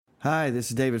Hi, this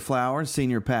is David Flowers,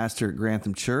 Senior Pastor at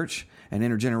Grantham Church, an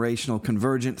intergenerational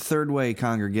convergent third way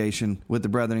congregation with the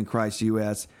Brethren in Christ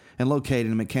U.S. and located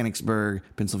in Mechanicsburg,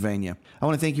 Pennsylvania. I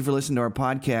want to thank you for listening to our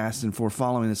podcast and for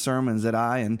following the sermons that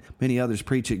I and many others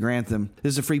preach at Grantham.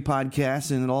 This is a free podcast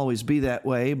and it'll always be that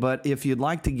way, but if you'd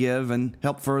like to give and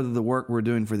help further the work we're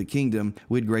doing for the kingdom,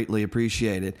 we'd greatly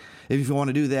appreciate it. If you want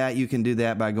to do that, you can do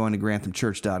that by going to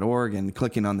granthamchurch.org and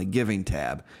clicking on the Giving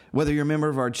tab. Whether you're a member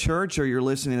of our church or you're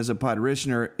listening as a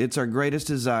parishioner, it's our greatest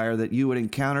desire that you would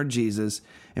encounter Jesus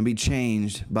and be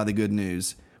changed by the good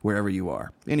news wherever you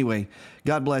are. Anyway,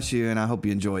 God bless you, and I hope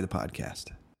you enjoy the podcast.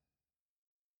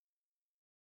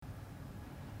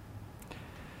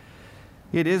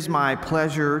 It is my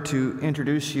pleasure to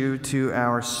introduce you to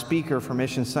our speaker for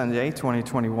Mission Sunday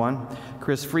 2021.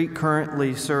 Chris Freak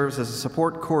currently serves as a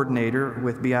support coordinator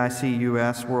with BIC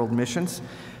US World Missions.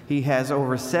 He has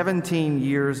over 17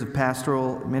 years of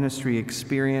pastoral ministry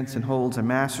experience and holds a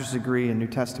master's degree in New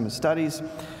Testament studies,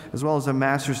 as well as a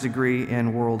master's degree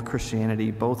in world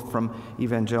Christianity, both from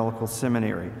Evangelical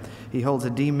Seminary. He holds a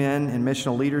D.Min in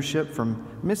missional leadership from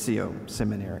Missio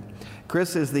Seminary.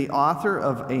 Chris is the author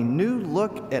of A New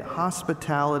Look at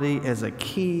Hospitality as a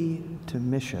Key to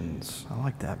Missions. I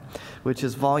like that. Which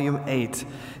is volume 8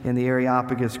 in the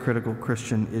Areopagus Critical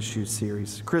Christian Issues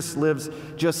series. Chris lives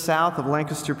just south of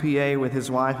Lancaster, PA, with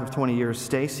his wife of 20 years,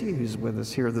 Stacy, who's with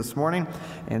us here this morning,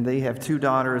 and they have 2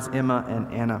 daughters, Emma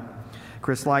and Anna.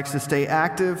 Chris likes to stay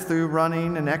active through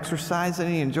running and exercise,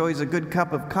 and he enjoys a good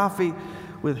cup of coffee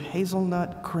with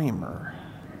hazelnut creamer.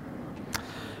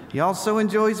 He also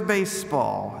enjoys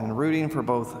baseball and rooting for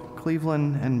both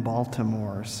Cleveland and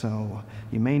Baltimore, so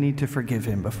you may need to forgive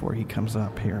him before he comes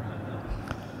up here,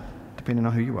 depending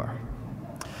on who you are.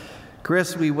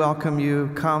 Chris, we welcome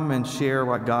you. Come and share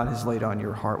what God has laid on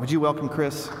your heart. Would you welcome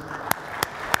Chris?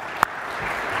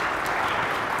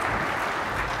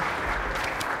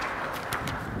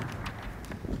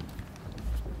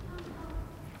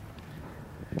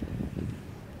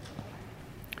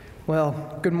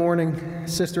 Well, good morning,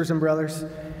 sisters and brothers.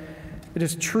 It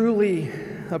is truly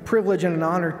a privilege and an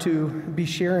honor to be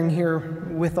sharing here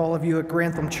with all of you at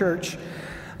Grantham Church.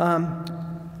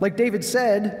 Like David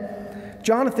said,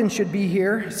 Jonathan should be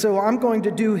here, so I'm going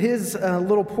to do his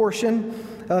little portion,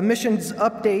 Missions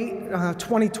Update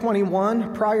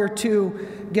 2021, prior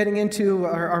to getting into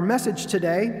our message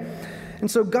today. And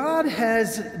so God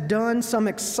has done some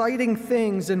exciting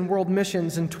things in world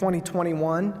missions in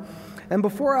 2021. And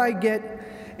before I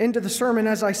get into the sermon,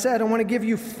 as I said, I want to give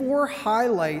you 4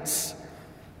 highlights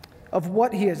of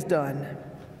what he has done.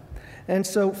 And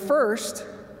so first,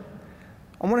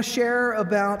 I want to share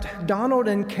about Donald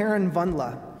and Karen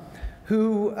Vundla,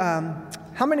 who,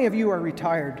 how many of you are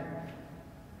retired?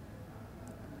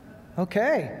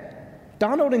 Okay.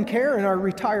 Donald and Karen are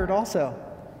retired also.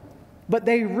 But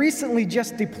they recently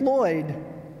just deployed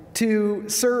to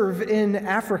serve in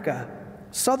Africa.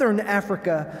 Southern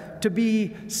Africa, to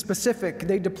be specific.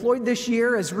 They deployed this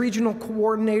year as regional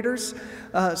coordinators,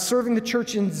 serving the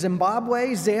church in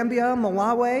Zimbabwe, Zambia,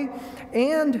 Malawi,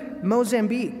 and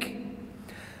Mozambique.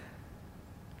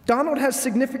 Donald has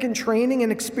significant training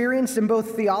and experience in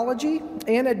both theology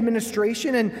and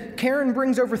administration, and Karen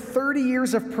brings over 30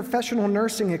 years of professional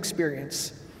nursing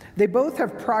experience. They both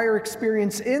have prior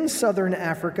experience in Southern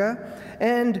Africa,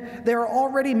 and they're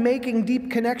already making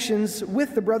deep connections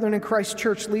with the Brethren in Christ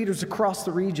Church leaders across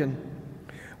the region.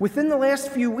 Within the last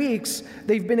few weeks,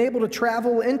 they've been able to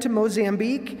travel into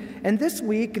Mozambique, and this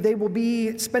week they will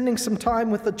be spending some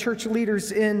time with the church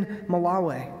leaders in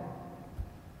Malawi.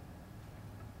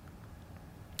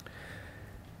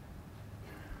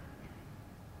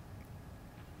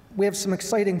 We have some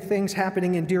exciting things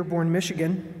happening in Dearborn,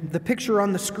 Michigan. The picture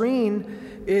on the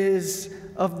screen is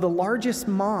of the largest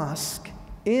mosque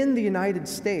in the United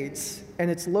States,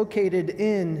 and it's located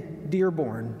in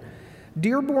Dearborn.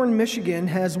 Dearborn, Michigan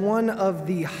has one of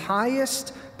the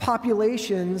highest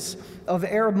populations of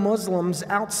Arab Muslims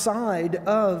outside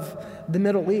of the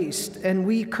Middle East, and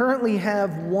we currently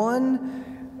have one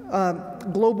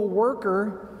global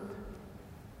worker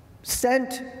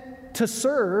sent to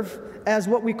serve as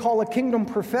what we call a kingdom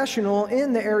professional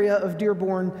in the area of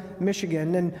Dearborn,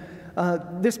 Michigan.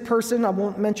 And this person, I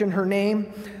won't mention her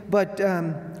name, but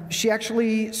she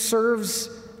actually serves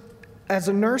as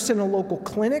a nurse in a local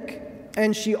clinic,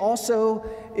 and she also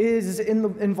is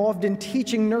involved in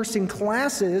teaching nursing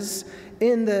classes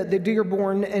in the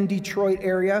Dearborn and Detroit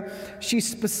area. She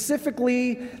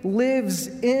specifically lives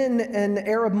in an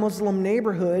Arab Muslim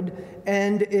neighborhood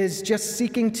and is just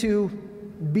seeking to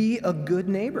be a good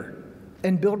neighbor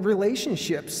and build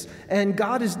relationships. And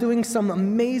God is doing some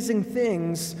amazing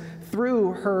things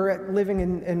through her living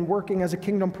and working as a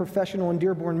Kingdom professional in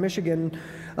Dearborn, Michigan.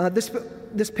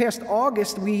 This past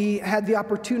August, we had the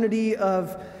opportunity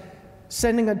of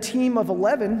sending a team of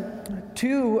 11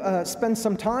 to spend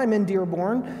some time in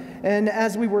Dearborn. And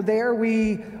as we were there,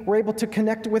 we were able to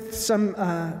connect with some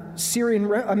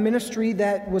a ministry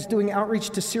that was doing outreach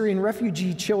to Syrian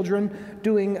refugee children,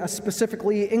 doing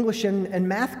specifically English and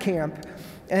math camp.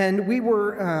 And we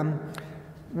were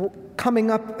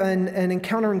coming up and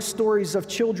encountering stories of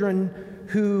children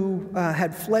who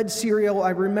had fled Syria.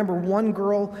 I remember one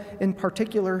girl in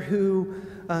particular who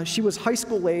she was high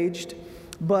school aged,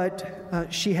 but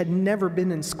she had never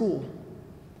been in school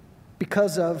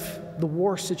because of the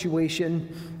war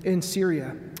situation in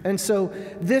Syria. And so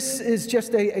this is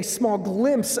just a small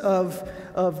glimpse of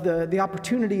the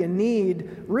opportunity and need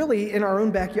really in our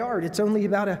own backyard. It's only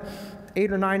about an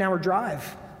 8 or 9 hour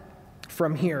drive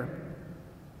from here.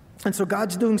 And so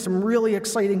God's doing some really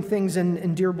exciting things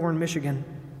in Dearborn, Michigan.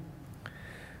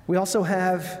 We also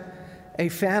have a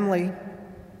family.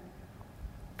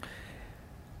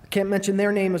 Can't mention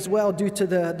their name as well due to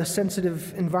the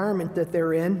sensitive environment that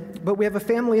they're in. But we have a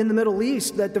family in the Middle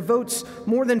East that devotes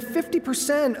more than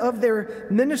 50% of their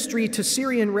ministry to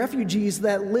Syrian refugees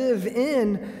that live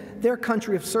in their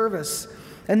country of service.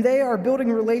 And they are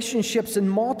building relationships in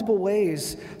multiple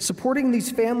ways, supporting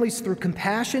these families through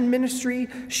compassion ministry,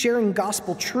 sharing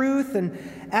gospel truth, and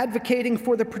advocating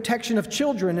for the protection of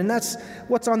children. And that's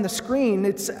what's on the screen.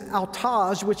 It's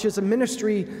Al-Taj, which is a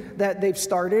ministry that they've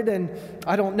started. And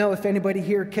I don't know if anybody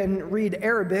here can read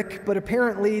Arabic, but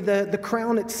apparently the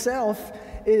crown itself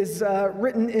is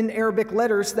written in Arabic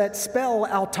letters that spell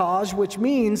Al-Taj, which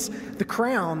means the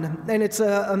crown. And it's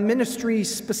a ministry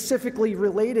specifically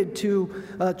related to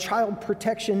child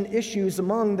protection issues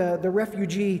among the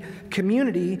refugee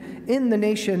community in the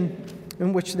nation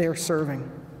in which they're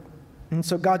serving. And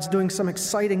so God's doing some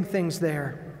exciting things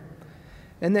there.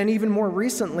 And then even more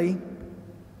recently,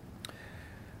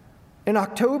 in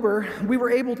October, we were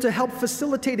able to help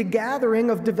facilitate a gathering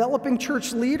of developing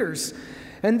church leaders.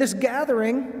 And this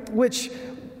gathering, which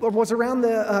was around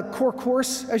the core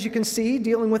course, as you can see,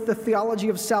 dealing with the theology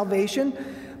of salvation,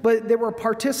 but there were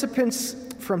participants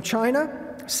from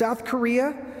China, South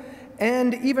Korea,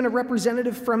 and even a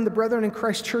representative from the Brethren in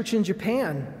Christ Church in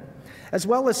Japan, as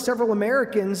well as several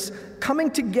Americans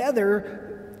coming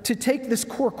together to take this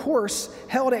core course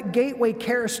held at Gateway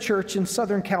Charis Church in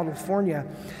Southern California.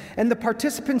 And the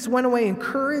participants went away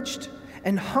encouraged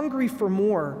and hungry for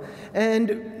more.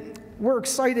 And we're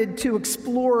excited to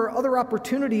explore other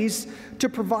opportunities to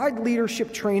provide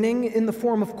leadership training in the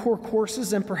form of core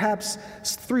courses and perhaps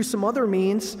through some other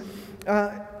means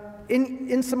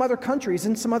in some other countries,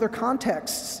 in some other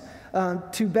contexts,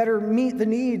 to better meet the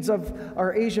needs of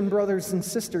our Asian brothers and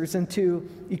sisters and to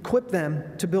equip them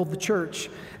to build the church.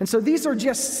 And so these are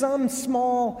just some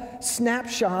small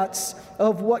snapshots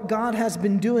of what God has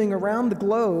been doing around the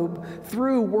globe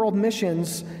through world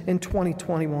missions in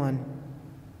 2021.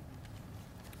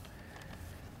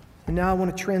 And now I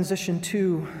want to transition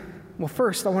to, well,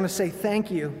 first I want to say thank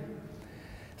you.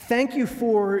 Thank you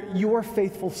for your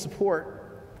faithful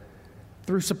support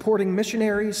through supporting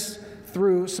missionaries,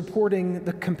 through supporting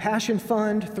the Compassion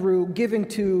Fund, through giving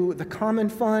to the Common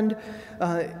Fund.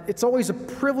 It's always a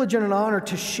privilege and an honor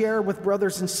to share with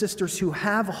brothers and sisters who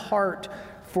have a heart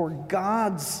for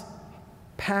God's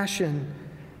passion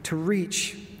to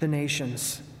reach the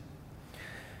nations.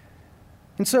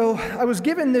 And so I was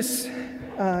given this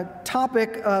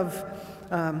topic of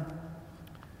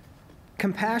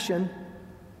compassion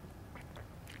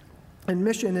and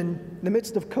mission in the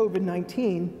midst of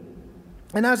COVID-19.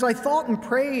 And as I thought and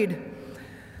prayed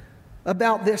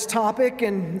about this topic,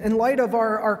 and in light of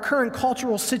our current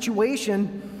cultural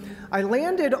situation, I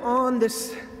landed on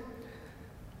this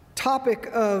topic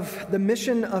of the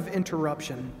mission of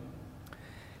interruption.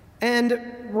 And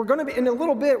we're going to be, in a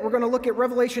little bit, we're going to look at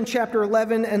Revelation chapter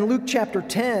 11 and Luke chapter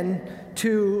 10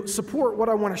 to support what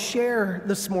I want to share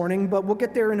this morning, but we'll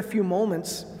get there in a few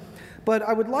moments. But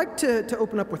I would like to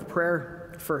open up with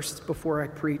prayer first before I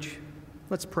preach.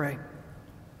 Let's pray.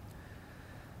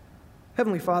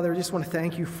 Heavenly Father, I just want to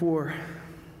thank you for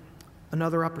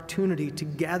another opportunity to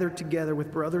gather together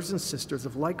with brothers and sisters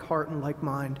of like heart and like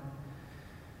mind,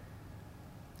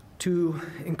 to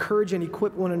encourage and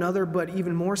equip one another, but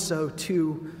even more so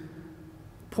to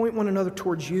point one another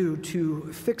towards you,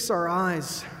 to fix our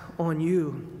eyes on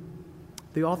you,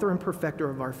 the author and perfecter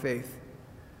of our faith.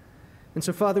 And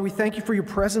so, Father, we thank you for your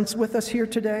presence with us here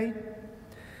today.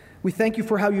 We thank you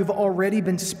for how you've already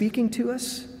been speaking to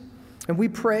us. And we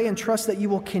pray and trust that you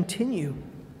will continue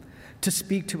to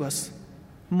speak to us,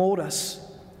 mold us,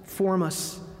 form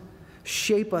us,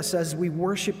 Shape us as we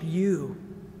worship you.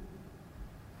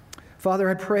 Father,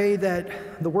 I pray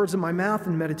that the words of my mouth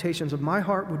and meditations of my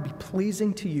heart would be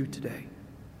pleasing to you today.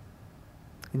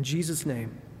 In Jesus'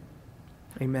 name,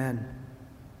 amen.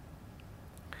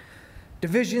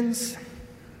 Divisions,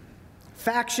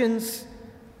 factions,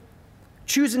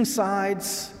 choosing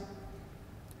sides,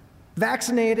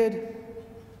 vaccinated,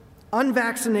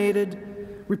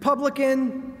 unvaccinated,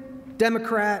 Republican,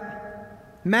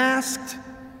 Democrat, masked,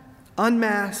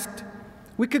 unmasked.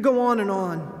 We could go on and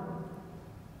on.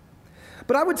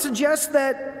 But I would suggest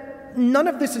that none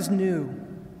of this is new.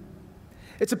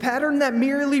 It's a pattern that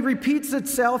merely repeats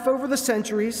itself over the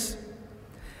centuries,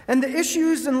 and the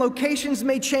issues and locations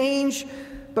may change,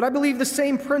 but I believe the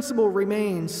same principle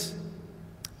remains.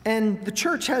 And the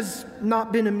church has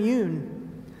not been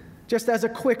immune. Just as a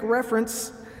quick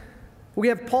reference, we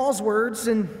have Paul's words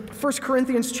in 1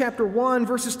 Corinthians chapter 1,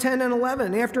 verses 10 and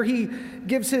 11. After he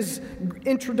gives his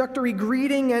introductory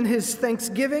greeting and his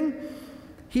thanksgiving,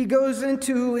 he goes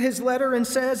into his letter and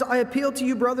says, I appeal to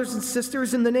you, brothers and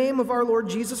sisters, in the name of our Lord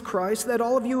Jesus Christ, that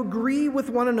all of you agree with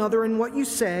one another in what you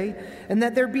say, and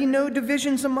that there be no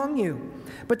divisions among you,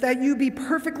 but that you be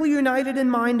perfectly united in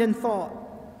mind and thought.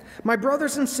 My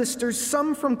brothers and sisters,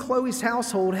 some from Chloe's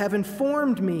household have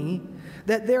informed me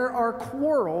that there are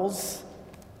quarrels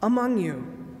among you.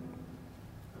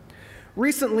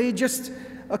 Recently, just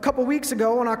a couple weeks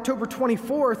ago, on October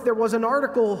 24th, there was an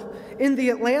article in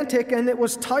The Atlantic, and it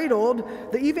was titled,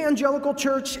 The Evangelical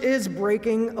Church is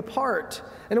Breaking Apart.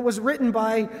 And it was written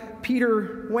by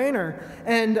Peter Weiner.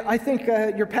 And I think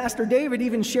your pastor David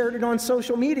even shared it on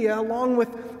social media, along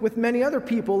with many other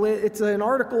people. It's an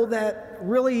article that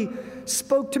really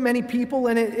spoke to many people,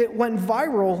 and it went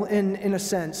viral in a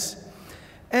sense.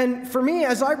 And for me,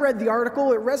 as I read the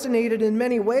article, it resonated in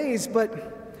many ways,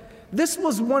 but this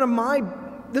was one of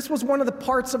the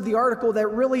parts of the article that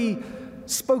really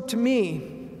spoke to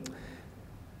me.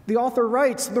 The author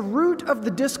writes, the root of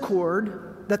the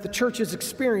discord that the church is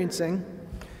experiencing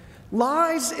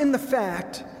lies in the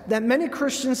fact that many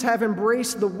Christians have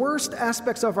embraced the worst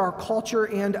aspects of our culture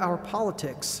and our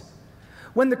politics.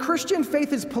 When the Christian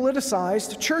faith is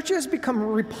politicized, churches become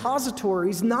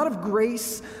repositories not of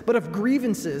grace, but of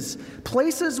grievances,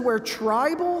 places where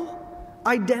tribal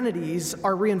identities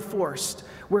are reinforced,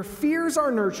 where fears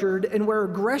are nurtured, and where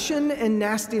aggression and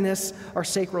nastiness are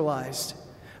sacralized.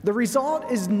 The result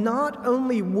is not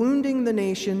only wounding the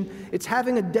nation, it's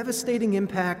having a devastating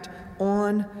impact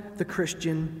on the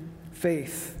Christian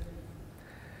faith.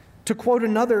 To quote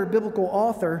another biblical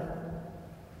author,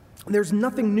 there's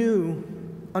nothing new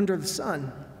under the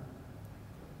sun.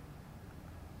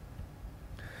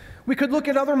 We could look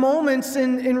at other moments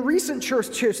in recent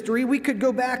church history. We could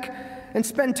go back and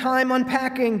spend time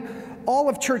unpacking all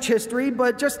of church history,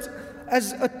 but just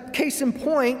as a case in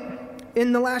point,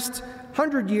 in the last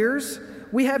 100 years,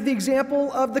 we have the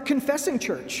example of the confessing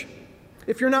church.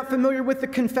 If you're not familiar with the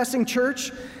confessing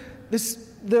church,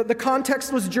 the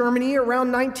context was Germany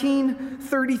around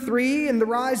 1933 and the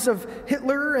rise of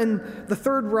Hitler and the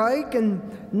Third Reich and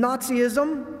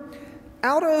Nazism.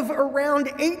 Out of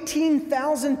around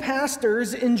 18,000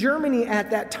 pastors in Germany at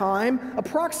that time,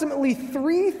 approximately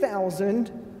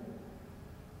 3,000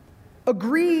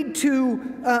 agreed to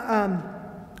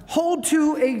hold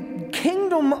to a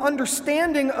kingdom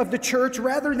understanding of the church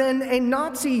rather than a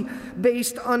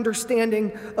Nazi-based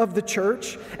understanding of the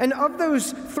church. And of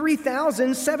those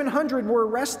 3,000, 700 were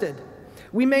arrested.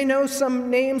 We may know some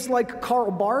names like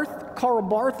Karl Barth. Karl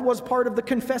Barth was part of the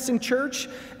confessing church,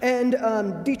 and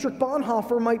Dietrich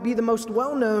Bonhoeffer might be the most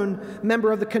well-known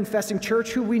member of the confessing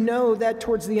church, who we know that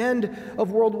towards the end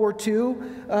of World War II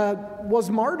was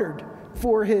martyred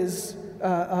for his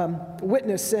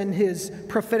witness and his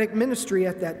prophetic ministry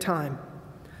at that time.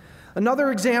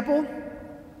 Another example,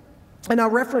 and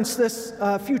I'll reference this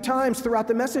a few times throughout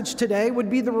the message today, would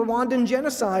be the Rwandan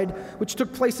genocide, which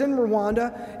took place in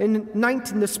Rwanda in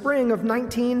the spring of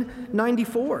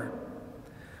 1994.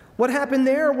 What happened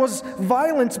there was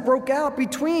violence broke out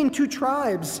between two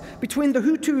tribes, between the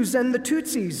Hutus and the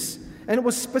Tutsis, and it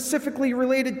was specifically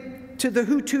related to the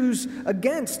Hutus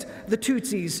against the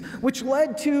Tutsis, which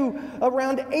led to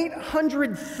around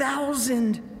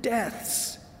 800,000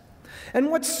 deaths.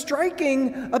 And what's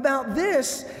striking about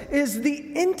this is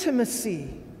the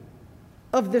intimacy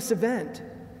of this event,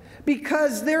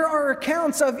 because there are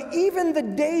accounts of even the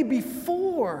day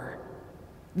before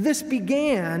this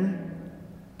began,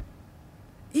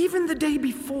 even the day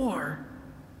before,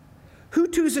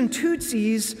 Hutus and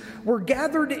Tutsis were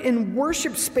gathered in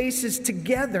worship spaces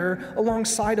together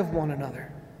alongside of one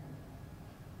another.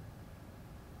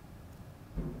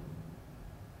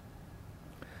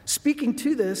 Speaking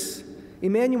to this,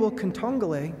 Emmanuel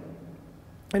Katongole,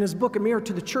 in his book, A Mirror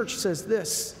to the Church, says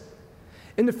this: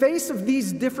 in the face of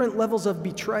these different levels of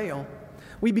betrayal,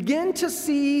 we begin to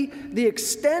see the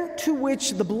extent to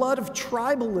which the blood of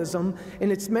tribalism in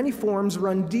its many forms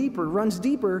runs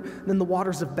deeper than the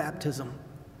waters of baptism.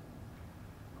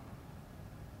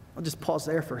 I'll just pause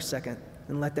there for a second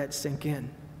and let that sink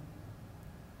in.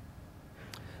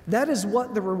 That is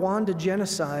what the Rwanda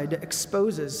genocide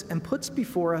exposes and puts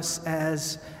before us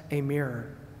as a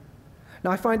mirror.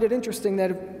 Now, I find it interesting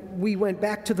that if we went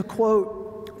back to the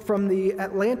quote from the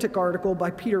Atlantic article by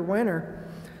Peter Wenner.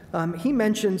 He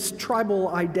mentions tribal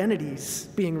identities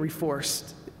being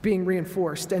reinforced.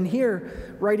 And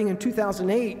here, writing in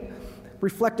 2008,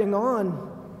 reflecting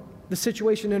on the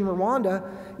situation in Rwanda,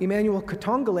 Emmanuel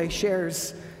Katongole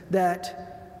shares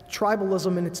that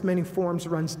tribalism in its many forms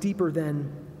runs deeper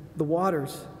than the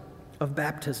waters of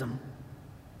baptism.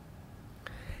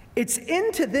 It's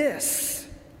into this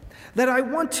that I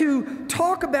want to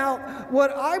talk about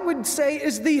what I would say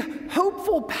is the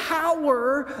hopeful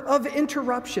power of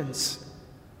interruptions.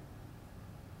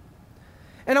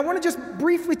 And I want to just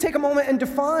briefly take a moment and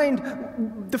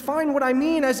define what I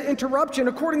mean as interruption.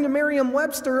 According to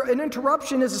Merriam-Webster, an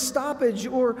interruption is a stoppage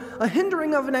or a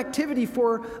hindering of an activity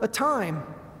for a time.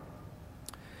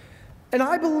 And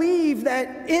I believe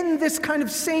that in this kind of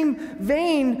same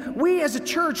vein, we as a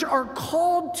church are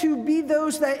called to be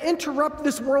those that interrupt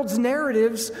this world's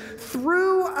narratives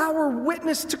through our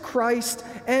witness to Christ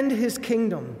and his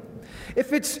kingdom.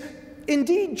 If it's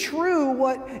indeed true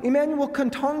what Emmanuel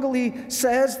Katongole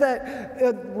says,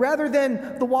 that rather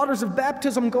than the waters of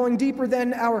baptism going deeper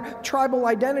than our tribal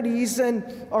identities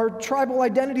and our tribal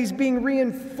identities being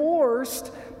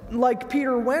reinforced, like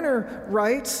Peter Wenner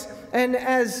writes, and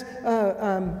as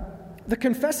the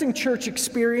confessing church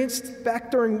experienced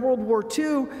back during World War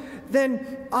II,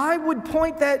 then I would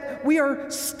point that we are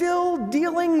still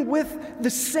dealing with the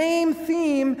same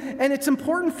theme, and it's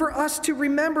important for us to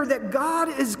remember that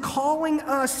God is calling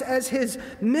us as his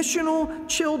missional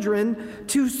children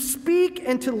to speak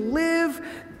and to live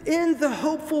in the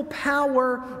hopeful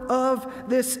power of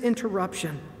this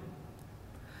interruption.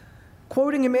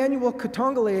 Quoting Emmanuel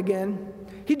Katongole again,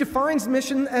 he defines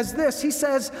mission as this. He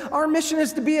says, our mission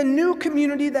is to be a new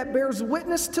community that bears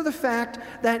witness to the fact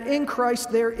that in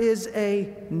Christ there is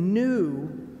a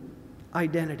new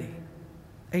identity.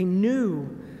 A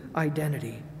new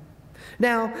identity.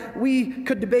 Now, we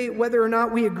could debate whether or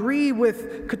not we agree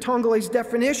with Katongole's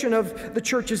definition of the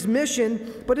church's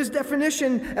mission, but his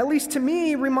definition, at least to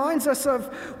me, reminds us of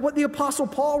what the Apostle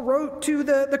Paul wrote to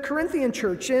the Corinthian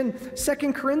church. In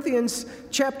 2 Corinthians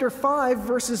chapter 5,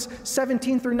 verses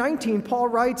 17 through 19, Paul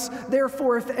writes,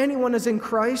 "Therefore, if anyone is in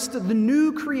Christ, the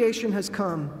new creation has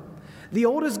come. The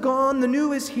old is gone, the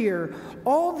new is here.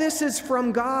 All this is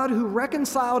from God, who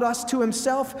reconciled us to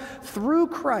himself through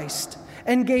Christ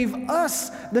and gave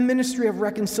us the ministry of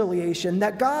reconciliation,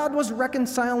 that God was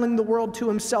reconciling the world to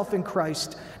himself in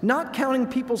Christ, not counting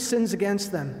people's sins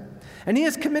against them. And he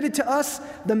has committed to us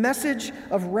the message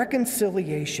of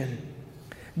reconciliation.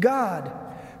 God,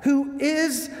 who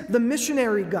is the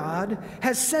missionary God,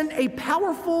 has sent a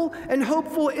powerful and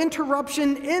hopeful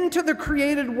interruption into the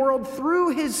created world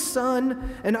through his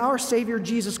Son and our Savior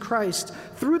Jesus Christ.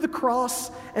 Through the cross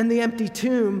and the empty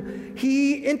tomb,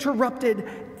 he interrupted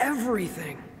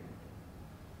everything.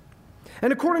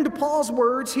 And according to Paul's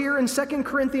words here in 2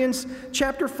 Corinthians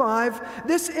chapter 5,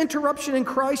 this interruption in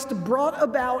Christ brought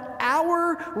about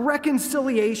our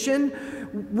reconciliation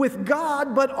with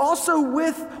God, but also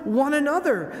with one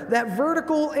another, that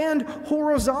vertical and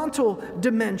horizontal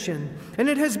dimension. And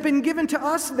it has been given to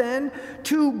us then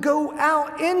to go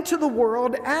out into the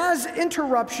world as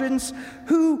interruptions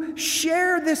who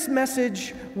share this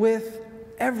message with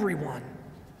everyone.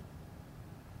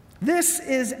 This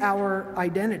is our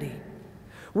identity.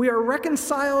 We are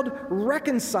reconciled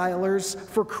reconcilers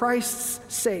for Christ's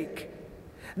sake.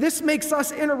 This makes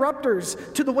us interrupters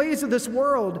to the ways of this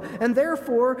world, and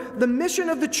therefore the mission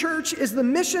of the church is the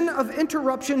mission of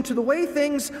interruption to the way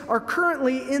things are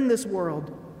currently in this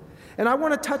world. And I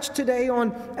want to touch today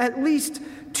on at least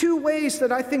two ways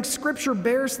that I think Scripture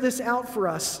bears this out for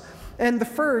us. And the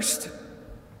first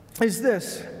is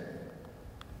this.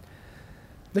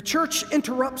 The church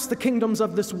interrupts the kingdoms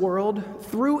of this world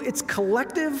through its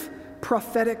collective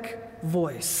prophetic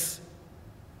voice.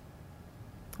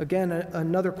 Again,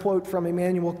 another quote from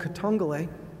Emmanuel Katongole.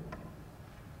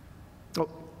 Oh,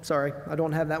 sorry, I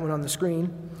don't have that one on the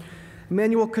screen.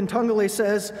 Emmanuel Katongole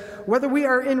says, whether we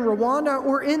are in Rwanda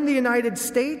or in the United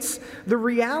States, the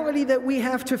reality that we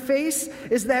have to face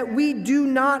is that we do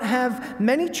not have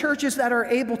many churches that are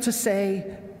able to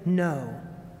say no.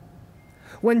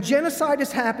 When genocide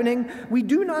is happening, we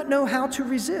do not know how to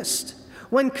resist.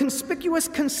 When conspicuous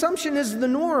consumption is the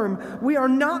norm, we are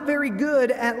not very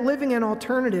good at living an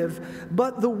alternative.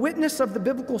 But the witness of the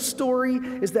biblical story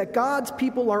is that God's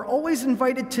people are always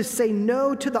invited to say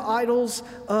no to the idols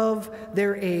of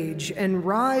their age and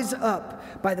rise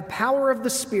up by the power of the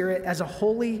Spirit as a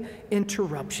holy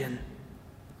interruption.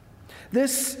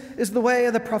 This is the way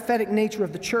of the prophetic nature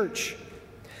of the church.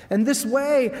 And this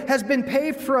way has been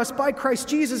paved for us by Christ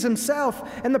Jesus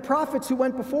himself and the prophets who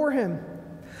went before him.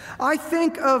 I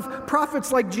think of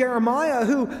prophets like Jeremiah,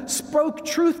 who spoke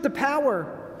truth to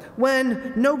power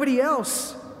when nobody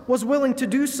else was willing to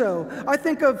do so. I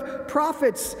think of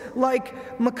prophets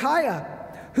like Micaiah,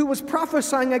 who was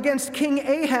prophesying against King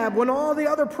Ahab when all the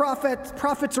other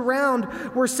prophets around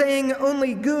were saying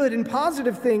only good and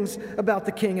positive things about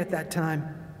the king at that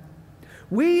time.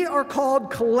 We are called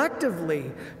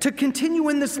collectively to continue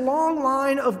in this long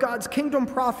line of God's kingdom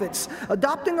prophets,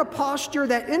 adopting a posture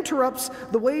that interrupts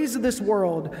the ways of this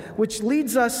world, which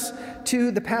leads us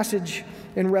to the passage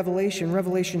in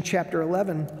Revelation chapter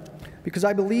 11, because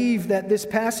I believe that this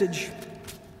passage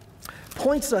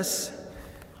points us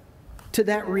to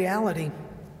that reality.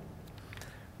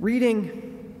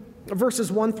 Reading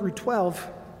verses 1 through 12,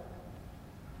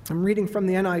 I'm reading from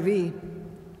the NIV.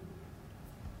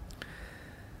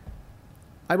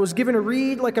 I was given a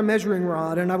reed like a measuring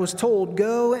rod, and I was told,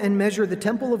 "Go and measure the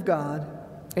temple of God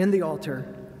and the altar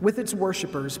with its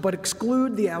worshipers, but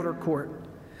exclude the outer court.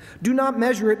 Do not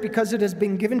measure it, because it has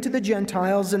been given to the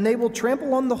Gentiles, and they will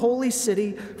trample on the holy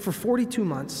city for 42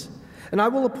 months. And I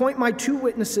will appoint my 2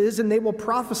 witnesses, and they will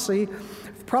prophesy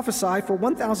for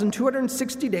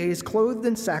 1,260 days, clothed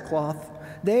in sackcloth.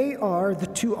 They are the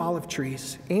 2 olive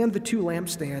trees and the 2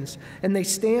 lampstands, and they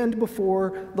stand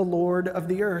before the Lord of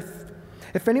the earth.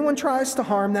 If anyone tries to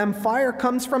harm them, fire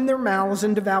comes from their mouths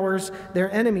and devours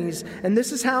their enemies. And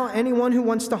this is how anyone who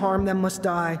wants to harm them must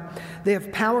die. They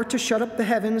have power to shut up the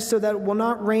heavens so that it will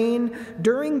not rain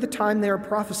during the time they are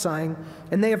prophesying.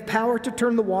 And they have power to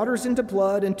turn the waters into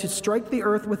blood and to strike the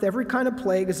earth with every kind of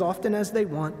plague as often as they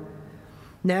want.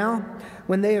 Now,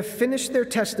 when they have finished their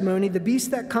testimony, the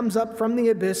beast that comes up from the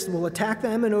abyss will attack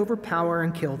them and overpower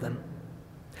and kill them.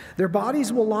 Their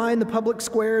bodies will lie in the public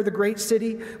square of the great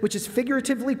city, which is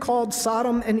figuratively called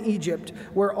Sodom and Egypt,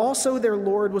 where also their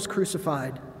Lord was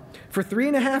crucified. For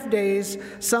 3.5 days,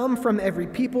 some from every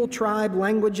people, tribe,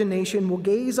 language, and nation will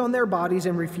gaze on their bodies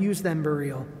and refuse them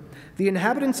burial. The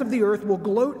inhabitants of the earth will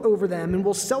gloat over them and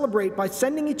will celebrate by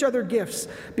sending each other gifts,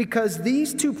 because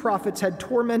these 2 prophets had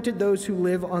tormented those who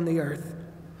live on the earth.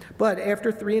 But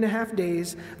after 3.5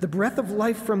 days, the breath of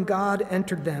life from God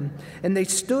entered them, and they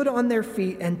stood on their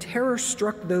feet, and terror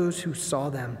struck those who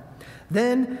saw them.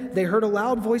 Then they heard a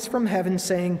loud voice from heaven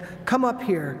saying, "Come up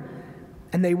here."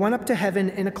 And they went up to heaven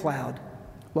in a cloud,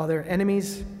 while their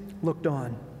enemies looked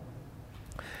on.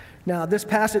 Now, this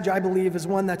passage, I believe, is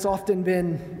one that's often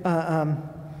been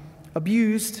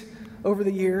abused over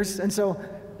the years. And so,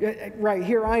 right,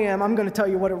 here I am. I'm going to tell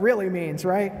you what it really means,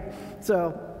 right?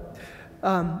 So,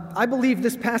 I believe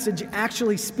this passage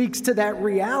actually speaks to that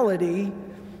reality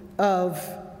of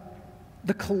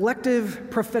the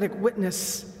collective prophetic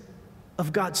witness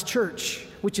of God's church,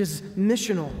 which is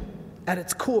missional at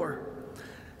its core.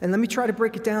 And let me try to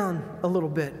break it down a little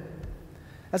bit.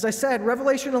 As I said,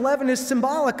 Revelation 11 is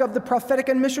symbolic of the prophetic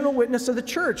and missional witness of the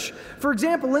church. For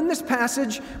example, in this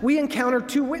passage, we encounter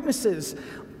 2 witnesses.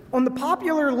 On the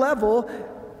popular level,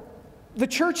 the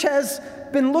church has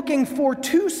been looking for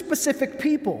 2 specific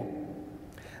people.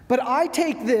 But I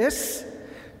take this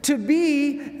to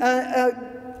be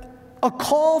a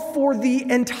call for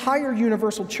the entire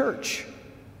universal church.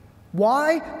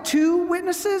 Why 2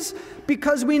 witnesses?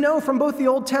 Because we know from both the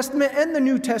Old Testament and the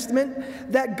New Testament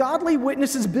that godly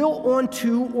witness is built on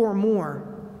 2 or more.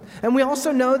 And we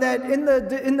also know that in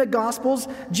the Gospels,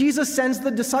 Jesus sends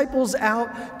the disciples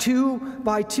out 2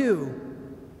 by 2.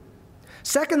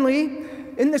 Secondly,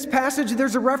 in this passage,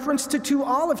 there's a reference to 2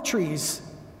 olive trees.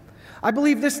 I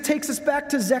believe this takes us back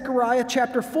to Zechariah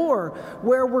chapter 4,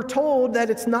 where we're told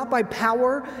that it's not by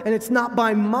power and it's not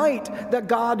by might that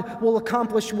God will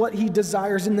accomplish what he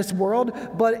desires in this world,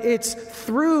 but it's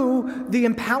through the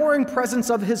empowering presence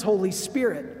of his Holy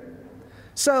Spirit.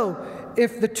 So,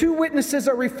 if the 2 witnesses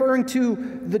are referring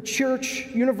to the church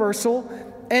universal,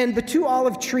 and the 2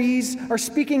 olive trees are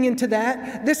speaking into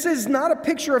that, this is not a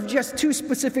picture of just 2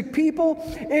 specific people.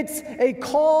 It's a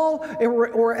call,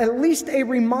 or at least a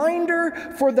reminder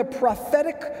for the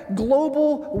prophetic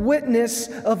global witness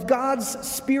of God's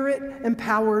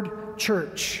Spirit-empowered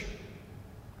church.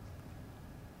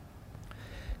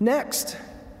 Next,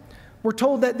 We're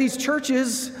told that these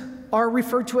churches are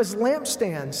referred to as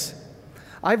lampstands.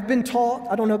 I've been taught,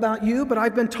 I don't know about you, but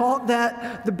I've been taught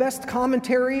that the best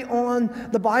commentary on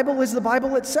the Bible is the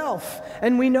Bible itself.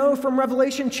 And we know from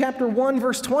Revelation chapter 1,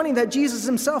 verse 20, that Jesus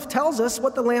himself tells us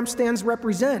what the lampstands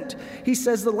represent. He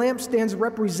says the lampstands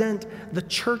represent the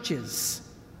churches,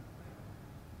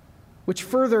 which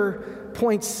further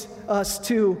points us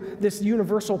to this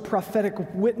universal prophetic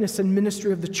witness and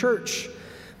ministry of the church.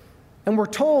 And we're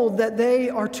told that they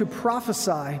are to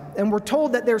prophesy. And we're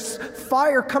told that there's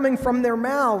fire coming from their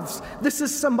mouths. This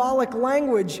is symbolic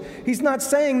language. He's not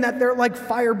saying that they're like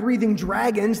fire-breathing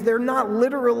dragons. They're not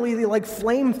literally like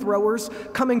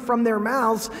flamethrowers coming from their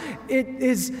mouths. It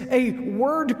is a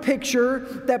word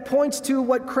picture that points to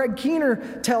what Craig Keener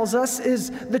tells us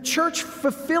is the church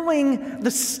fulfilling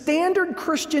the standard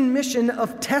Christian mission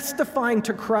of testifying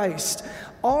to Christ.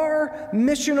 Our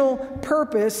missional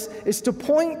purpose is to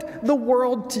point the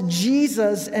world to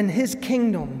Jesus and his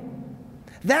kingdom.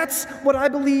 That's what I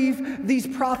believe these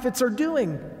prophets are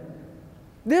doing.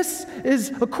 This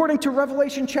is, according to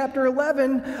Revelation chapter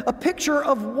 11, a picture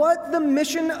of what the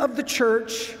mission of the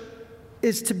church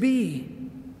is to be.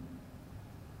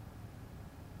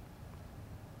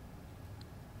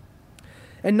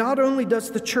 And not only does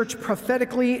the church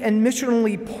prophetically and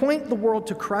missionally point the world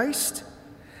to Christ,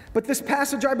 but this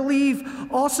passage, I believe,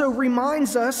 also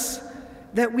reminds us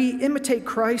that we imitate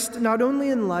Christ not only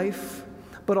in life,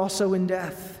 but also in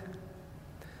death.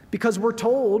 Because we're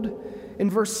told in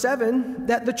verse 7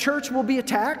 that the church will be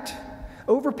attacked,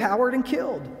 overpowered, and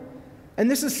killed.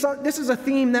 And this is a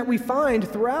theme that we find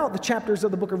throughout the chapters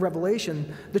of the book of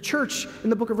Revelation. The church in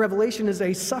the book of Revelation is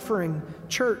a suffering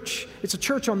church. It's a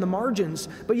church on the margins,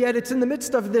 but yet it's in the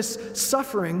midst of this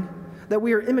suffering that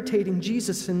we are imitating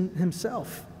Jesus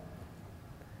himself.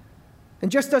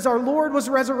 And just as our Lord was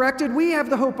resurrected, we have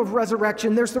the hope of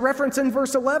resurrection. There's the reference in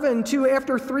verse 11 to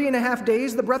after 3.5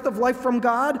 days, the breath of life from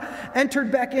God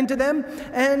entered back into them,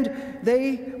 and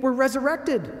they were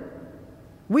resurrected.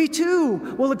 We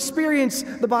too will experience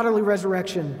the bodily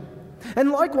resurrection.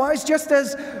 And likewise, just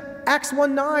as Acts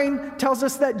 1:9 tells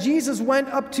us that Jesus went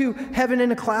up to heaven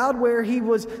in a cloud where he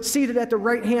was seated at the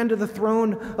right hand of the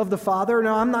throne of the Father.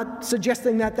 Now, I'm not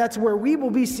suggesting that that's where we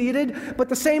will be seated, but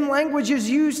the same language is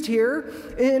used here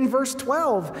in verse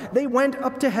 12. They went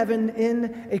up to heaven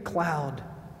in a cloud,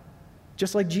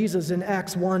 just like Jesus in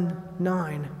Acts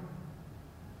 1:9.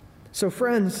 So,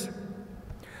 friends,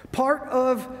 part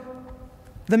of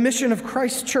the mission of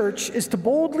Christ's church is to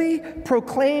boldly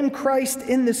proclaim Christ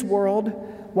in this world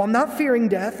while not fearing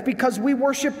death, because we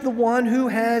worship the one who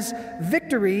has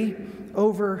victory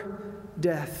over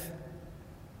death.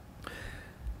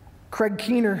 Craig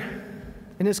Keener,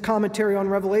 in his commentary on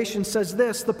Revelation, says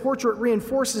this: the portrait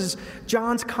reinforces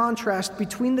John's contrast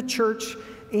between the church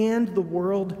and the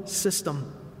world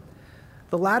system.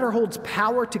 The latter holds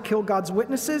power to kill God's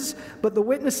witnesses, but the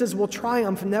witnesses will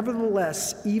triumph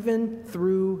nevertheless, even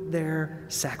through their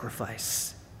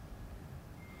sacrifice.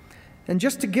 And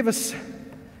just to give us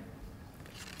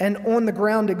an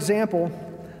on-the-ground example,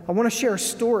 I want to share a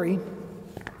story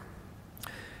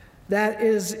that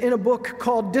is in a book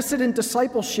called Dissident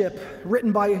Discipleship,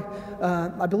 written by,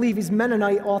 I believe he's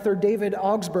Mennonite author David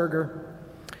Augsburger.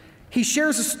 He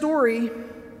shares a story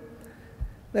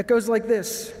that goes like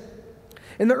this.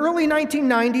 In the early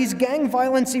 1990s, gang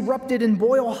violence erupted in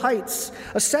Boyle Heights,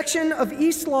 a section of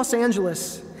East Los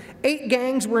Angeles. 8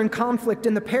 gangs were in conflict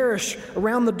in the parish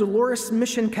around the Dolores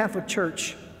Mission Catholic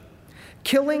Church.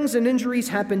 Killings and injuries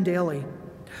happened daily.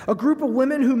 A group of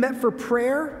women who met for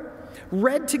prayer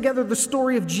read together the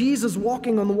story of Jesus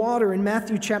walking on the water in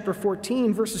Matthew chapter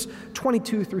 14, verses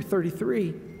 22 through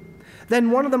 33. Then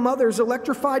one of the mothers,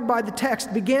 electrified by the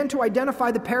text, began to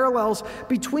identify the parallels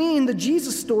between the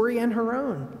Jesus story and her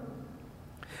own.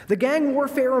 The gang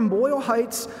warfare in Boyle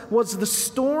Heights was the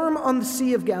storm on the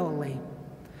Sea of Galilee.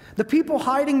 The people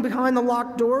hiding behind the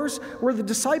locked doors were the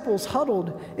disciples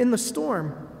huddled in the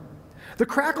storm. The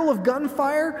crackle of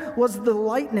gunfire was the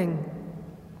lightning.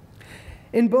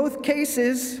 In both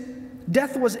cases,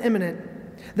 death was imminent.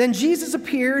 Then Jesus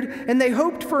appeared, and they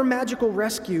hoped for a magical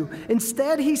rescue.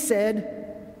 Instead, he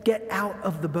said, "Get out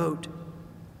of the boat.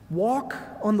 Walk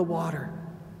on the water.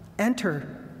 Enter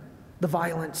the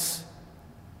violence.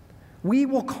 We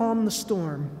will calm the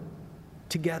storm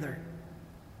together."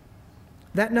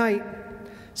 That night,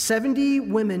 70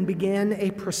 women began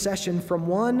a procession from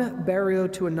one barrio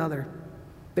to another.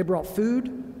 They brought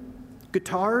food,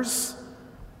 guitars,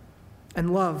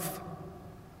 and love.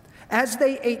 As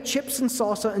they ate chips and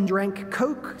salsa and drank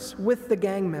Cokes with the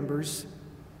gang members,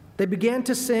 they began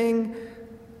to sing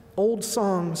old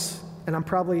songs and I'm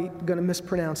probably going to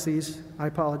mispronounce these, I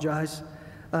apologize,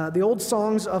 the old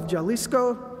songs of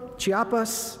Jalisco,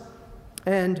 Chiapas,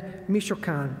 and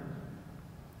Michoacan.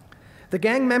 The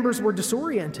gang members were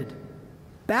disoriented,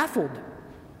 baffled.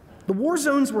 The war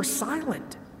zones were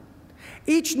silent.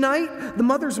 Each night, the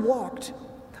mothers walked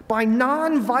by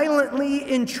non-violently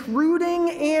intruding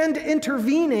and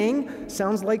intervening.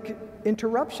 Sounds like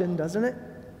interruption, doesn't it?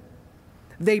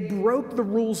 They broke the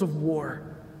rules of war.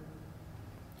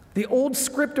 The old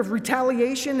script of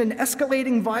retaliation and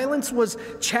escalating violence was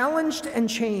challenged and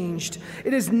changed.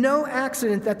 It is no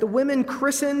accident that the women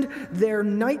christened their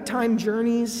nighttime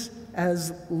journeys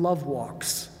as love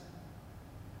walks.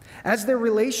 As their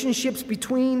relationships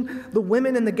between the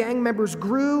women and the gang members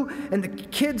grew, and the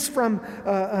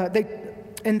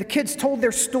kids told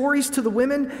their stories to the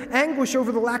women, anguish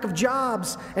over the lack of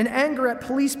jobs, and anger at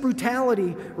police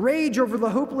brutality, rage over the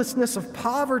hopelessness of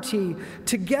poverty.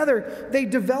 Together, they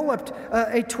developed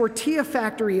a tortilla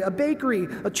factory, a bakery,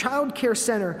 a child care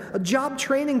center, a job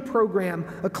training program,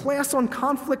 a class on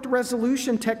conflict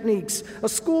resolution techniques, a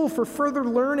school for further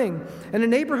learning, and a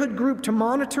neighborhood group to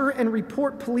monitor and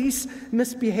report police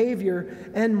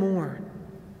misbehavior, and more.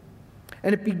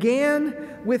 And it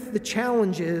began with the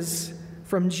challenges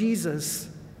from Jesus: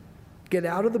 get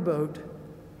out of the boat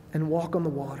and walk on the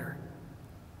water.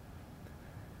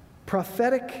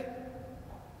 Prophetic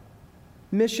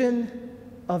mission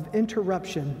of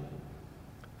interruption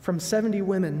from 70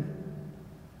 women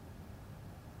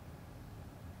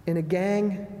in a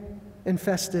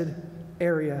gang-infested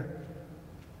area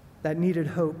that needed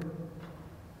hope.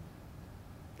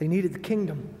 They needed the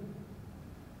kingdom.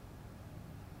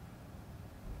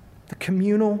 The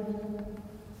communal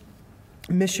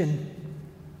mission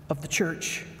of the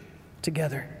church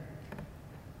together.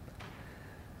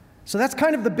 So that's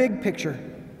kind of the big picture.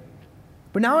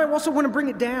 But now I also want to bring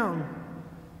it down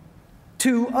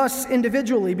to us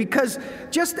individually, because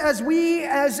just as we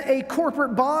as a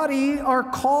corporate body are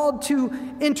called to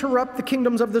interrupt the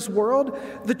kingdoms of this world,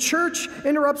 the church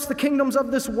interrupts the kingdoms of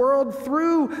this world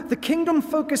through the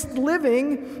kingdom-focused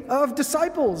living of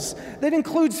disciples. That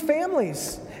includes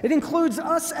families. It includes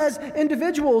us as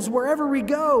individuals wherever we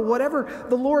go, whatever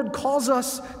the Lord calls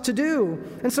us to do.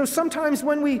 And so sometimes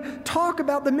when we talk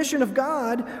about the mission of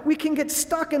God, we can get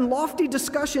stuck in lofty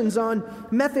discussions on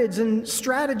methods and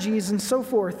strategies and so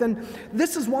forth. And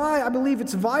this is why I believe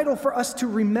it's vital for us to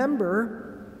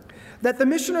remember that the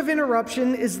mission of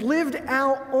interruption is lived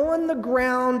out on the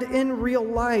ground in real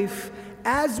life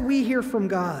as we hear from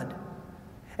God.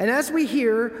 And as we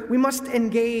hear, we must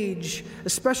engage,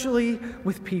 especially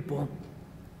with people.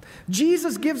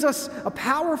 Jesus gives us a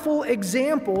powerful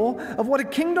example of what a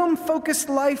kingdom-focused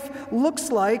life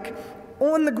looks like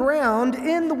on the ground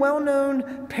in the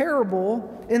well-known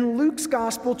parable in Luke's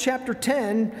Gospel, chapter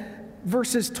 10,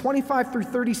 verses 25 through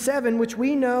 37, which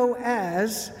we know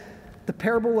as the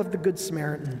parable of the Good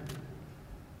Samaritan.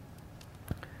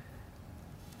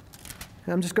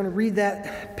 And I'm just going to read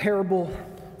that parable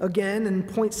again and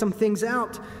point some things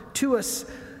out to us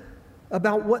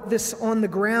about what this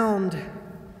on-the-ground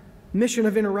mission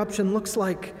of interruption looks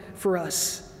like for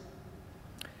us.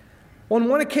 On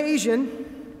one occasion,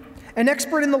 an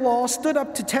expert in the law stood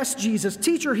up to test Jesus.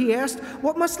 "Teacher," he asked,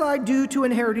 "what must I do to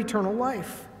inherit eternal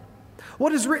life?"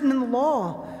 "What is written in the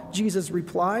law?" Jesus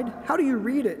replied. "How do you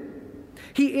read it?"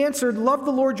 He answered, "Love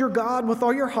the Lord your God with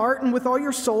all your heart and with all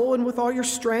your soul and with all your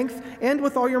strength and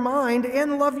with all your mind,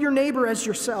 and love your neighbor as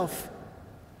yourself."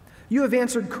 "You have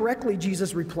answered correctly,"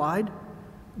 Jesus replied.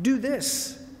 "Do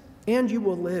this, and you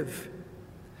will live."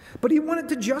 But he wanted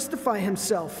to justify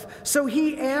himself, so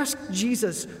he asked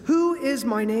Jesus, "Who is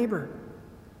my neighbor?"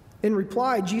 In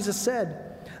reply, Jesus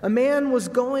said, "A man was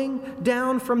going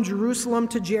down from Jerusalem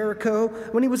to Jericho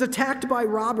when he was attacked by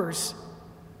robbers.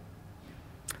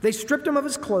 They stripped him of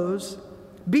his clothes,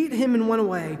 beat him, and went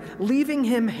away, leaving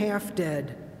him half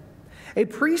dead. A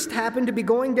priest happened to be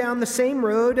going down the same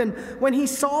road, and when he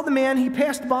saw the man, he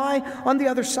passed by on the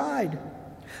other side.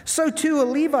 So too a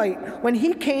Levite, when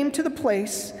he came to the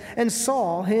place and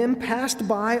saw him, passed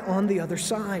by on the other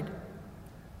side.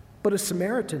 But a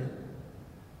Samaritan,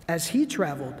 as he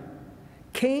traveled,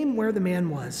 came where the man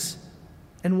was,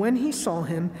 and when he saw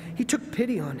him, he took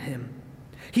pity on him.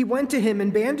 He went to him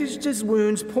and bandaged his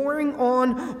wounds, pouring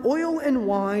on oil and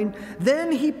wine.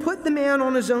 Then he put the man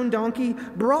on his own donkey,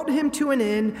 brought him to an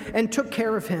inn, and took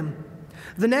care of him.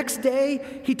 The next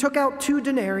day he took out 2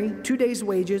 denarii, 2 days'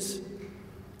 wages,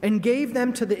 and gave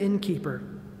them to the innkeeper.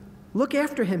 'Look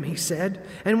after him,' he said,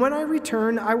 'and when I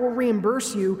return, I will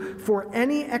reimburse you for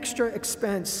any extra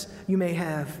expense you may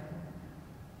have.'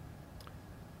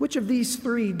 Which of these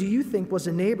three do you think was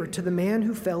a neighbor to the man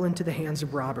who fell into the hands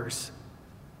of robbers?"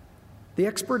 The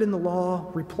expert in the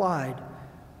law replied,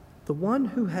 "The one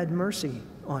who had mercy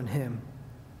on him."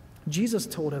 Jesus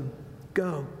told him,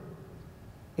 "Go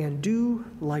and do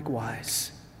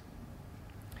likewise."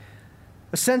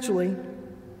 Essentially,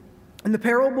 in the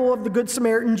parable of the Good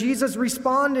Samaritan, Jesus is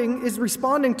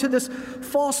responding to this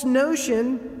false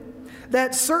notion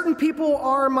that certain people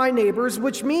are my neighbors,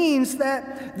 which means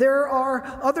that there are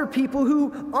other people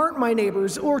who aren't my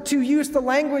neighbors, or to use the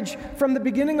language from the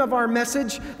beginning of our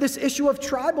message, this issue of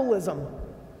tribalism.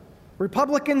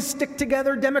 Republicans stick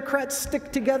together, Democrats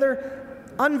stick together,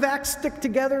 unvaxxed stick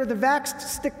together, the vaxxed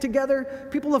stick together,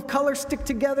 people of color stick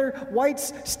together,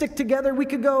 whites stick together. We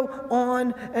could go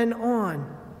on and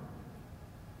on.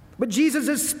 But Jesus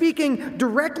is speaking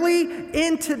directly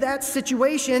into that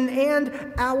situation and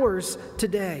ours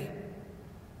today.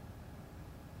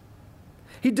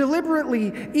 He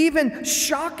deliberately, even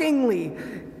shockingly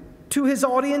to his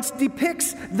audience,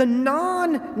 depicts the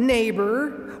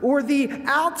non-neighbor or the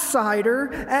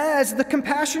outsider as the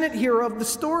compassionate hero of the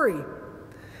story.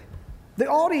 The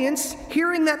audience,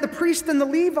 hearing that the priest and the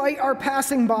Levite are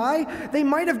passing by, they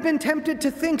might have been tempted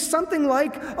to think something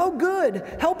like, "Oh, good,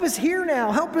 help is here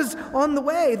now, help is on the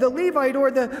way." The Levite or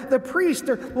the priest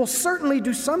will certainly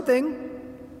do something.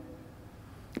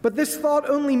 But this thought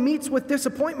only meets with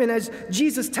disappointment as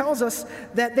Jesus tells us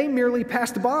that they merely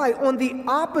passed by on the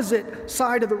opposite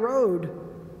side of the road,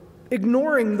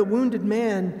 ignoring the wounded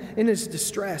man in his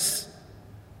distress.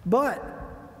 But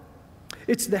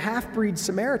it's the half-breed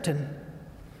Samaritan,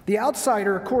 the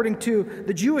outsider according to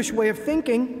the Jewish way of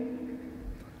thinking,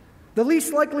 the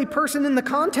least likely person in the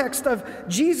context of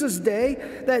Jesus'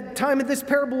 day, that time of this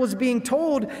parable was being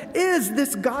told, is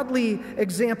this godly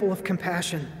example of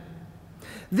compassion.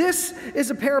 This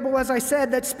is a parable, as I said,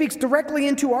 that speaks directly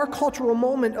into our cultural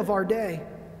moment of our day.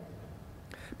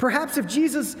 Perhaps if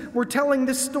Jesus were telling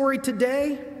this story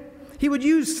today, he would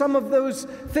use some of those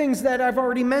things that I've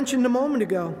already mentioned a moment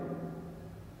ago.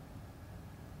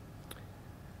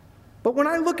 But when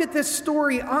I look at this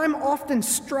story, I'm often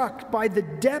struck by the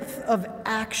depth of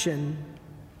action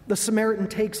the Samaritan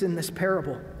takes in this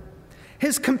parable.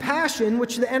 His compassion,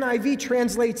 which the NIV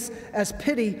translates as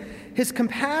pity, his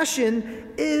compassion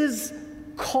is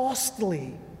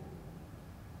costly.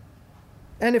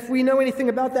 And if we know anything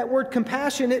about that word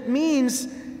compassion, it means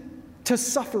to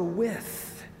suffer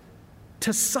with.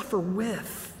 To suffer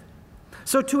with.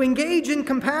 So to engage in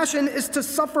compassion is to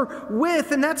suffer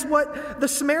with, and that's what the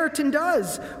Samaritan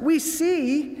does. We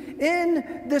see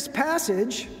in this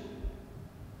passage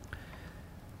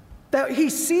that he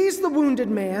sees the wounded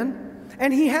man,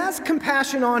 and he has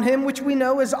compassion on him, which we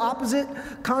know is opposite,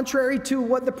 contrary to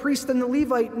what the priest and the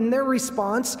Levite in their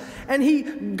response. And he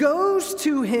goes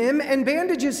to him and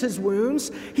bandages his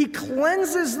wounds. He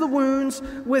cleanses the wounds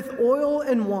with oil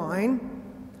and wine.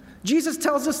 Jesus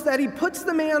tells us that he puts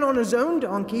the man on his own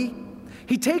donkey.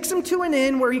 He takes him to an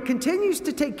inn where he continues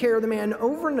to take care of the man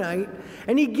overnight,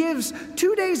 and he gives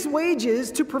 2 days'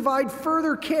 wages to provide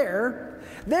further care.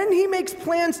 Then he makes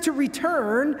plans to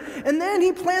return, and then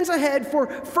he plans ahead for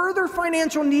further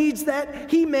financial needs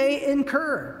that he may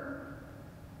incur.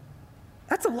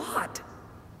 That's a lot.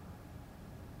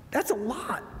 That's a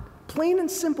lot. Plain and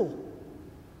simple.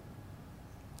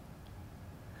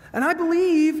 And I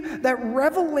believe that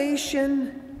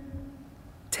Revelation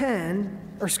 11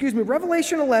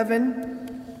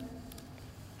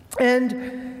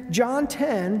 and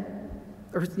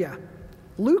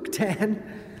Luke 10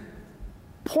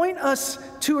 point us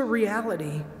to a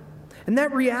reality. And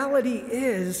that reality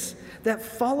is that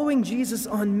following Jesus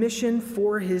on mission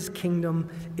for his kingdom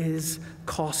is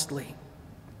costly.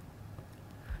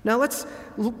 Now let's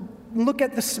look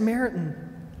at the Samaritan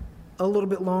a little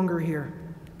bit longer here.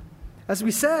 As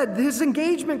we said, his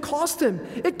engagement cost him.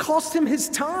 It cost him his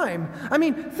time. I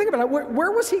mean, think about it.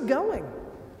 Where was he going?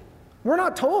 We're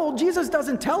not told. Jesus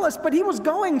doesn't tell us, but he was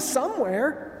going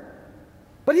somewhere.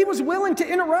 But he was willing to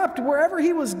interrupt wherever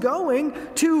he was going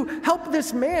to help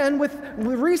this man with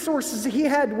the resources he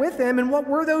had with him. And what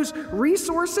were those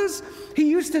resources? He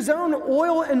used his own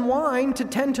oil and wine to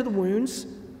tend to the wounds.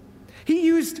 He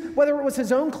used, whether it was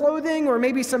his own clothing or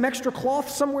maybe some extra cloth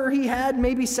somewhere he had,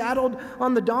 maybe saddled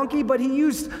on the donkey, but he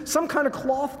used some kind of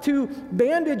cloth to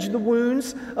bandage the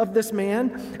wounds of this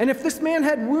man. And if this man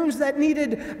had wounds that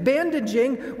needed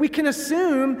bandaging, we can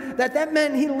assume that that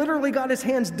meant he literally got his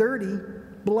hands dirty,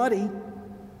 bloody,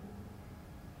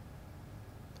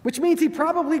 which means he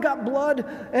probably got blood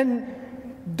and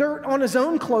dirt on his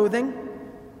own clothing.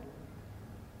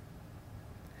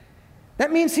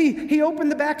 That means he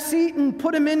opened the back seat and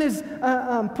put him in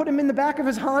the back of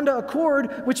his Honda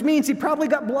Accord, which means he probably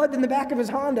got blood in the back of his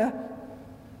Honda.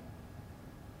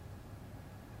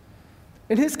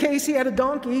 In his case, he had a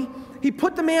donkey. He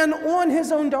put the man on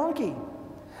his own donkey.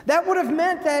 That would have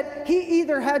meant that he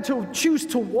either had to choose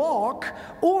to walk,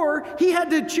 or he had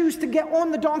to choose to get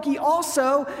on the donkey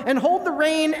also and hold the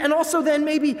rein, and also then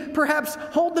maybe perhaps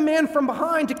hold the man from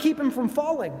behind to keep him from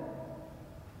falling.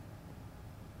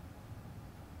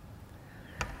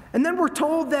 And then we're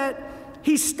told that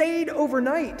he stayed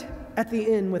overnight at the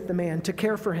inn with the man to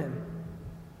care for him.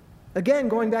 Again,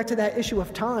 going back to that issue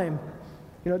of time.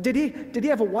 Did he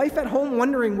have a wife at home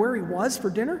wondering where he was for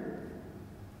dinner?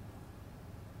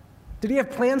 Did he have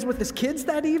plans with his kids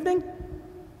that evening?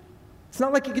 It's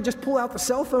not like he could just pull out the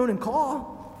cell phone and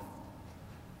call.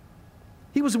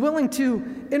 He was willing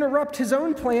to interrupt his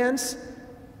own plans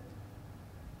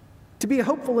to be a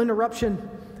hopeful interruption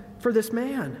for this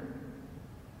man.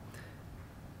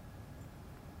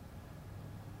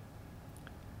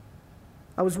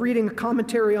 I was reading a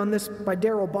commentary on this by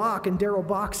Darrell Bock, and Darrell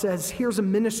Bock says, here's a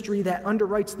ministry that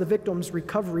underwrites the victim's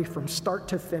recovery from start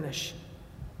to finish.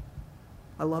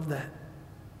 I love that.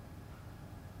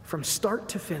 From start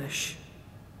to finish.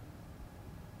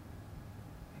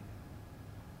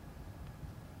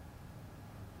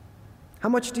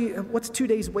 What's 2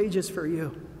 days' wages for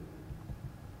you?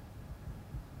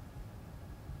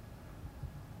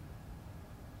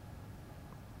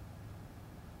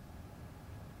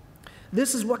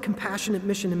 This is what compassionate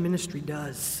mission and ministry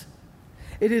does.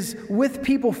 It is with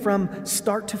people from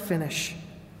start to finish.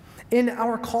 In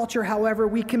our culture, however,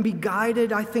 we can be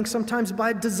guided, I think, sometimes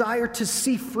by a desire to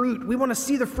see fruit. We want to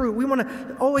see the fruit. We want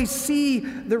to always see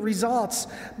the results.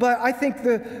 But I think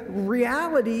the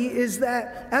reality is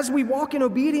that as we walk in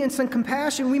obedience and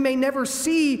compassion, we may never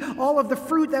see all of the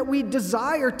fruit that we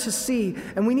desire to see,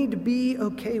 and we need to be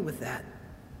okay with that.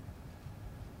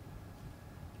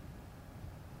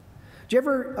 Do you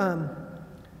ever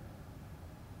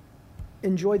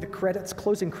enjoy the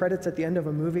closing credits at the end of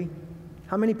a movie?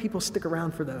 How many people stick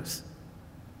around for those?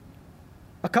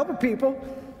 A couple people.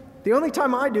 The only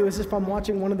time I do is if I'm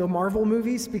watching one of the Marvel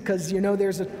movies, because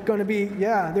there's going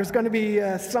to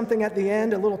be something at the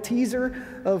end, a little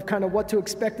teaser of kind of what to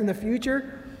expect in the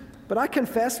future. But I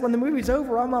confess, when the movie's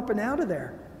over, I'm up and out of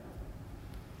there.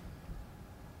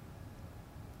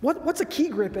 What's a key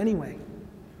grip anyway?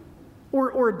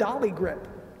 Or a dolly grip?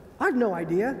 I have no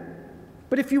idea.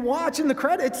 But if you watch in the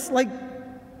credits,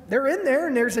 they're in there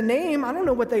and there's a name. I don't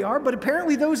know what they are, but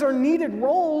apparently those are needed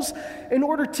roles in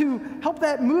order to help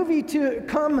that movie to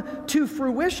come to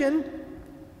fruition.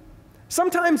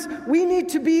 Sometimes we need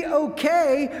to be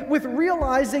okay with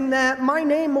realizing that my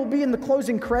name will be in the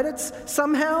closing credits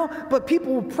somehow, but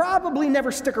people will probably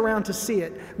never stick around to see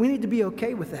it. We need to be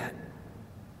okay with that.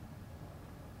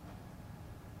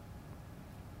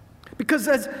 Because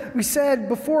as we said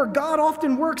before, God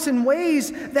often works in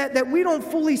ways that we don't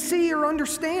fully see or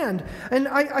understand. And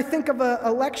I think of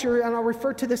a lecture, and I'll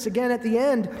refer to this again at the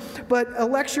end, but a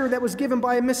lecture that was given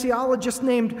by a missiologist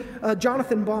named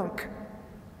Jonathan Bonk.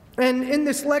 And in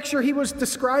this lecture, he was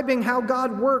describing how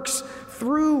God works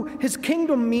through his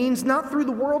kingdom means, not through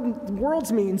the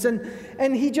world's means.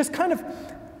 And he just kind of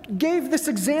gave this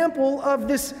example of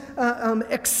this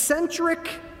eccentric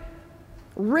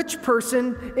rich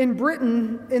person in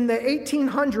Britain in the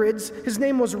 1800s. His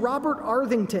name was Robert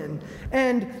Arthington.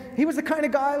 And he was the kind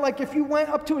of guy, if you went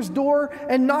up to his door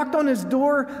and knocked on his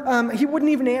door, he wouldn't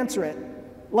even answer it.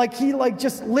 He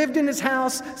just lived in his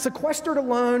house, sequestered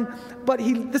alone. But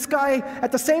this guy,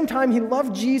 at the same time, he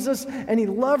loved Jesus and he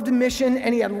loved mission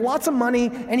and he had lots of money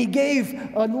and he gave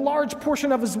a large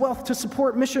portion of his wealth to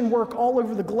support mission work all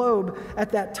over the globe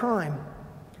at that time.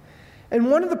 And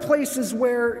one of the places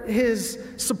where his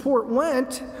support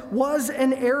went was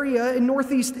an area in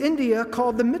northeast India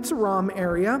called the Mizoram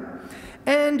area.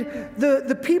 And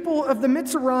the people of the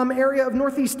Mizoram area of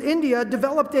northeast India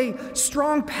developed a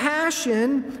strong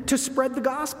passion to spread the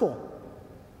gospel.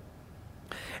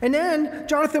 And then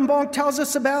Jonathan Bonk tells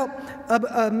us about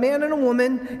a man and a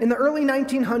woman in the early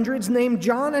 1900s named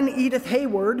John and Edith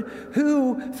Hayward,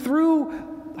 who,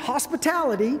 through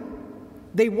hospitality,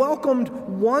 they welcomed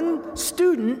one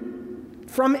student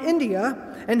from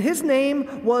India, and his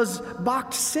name was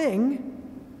Bakht Singh.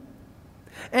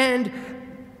 And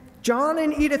John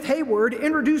and Edith Hayward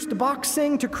introduced Bok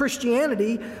Sing to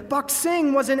Christianity. Bok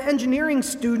Sing was an engineering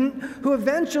student who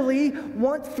eventually,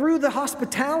 through the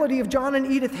hospitality of John and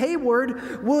Edith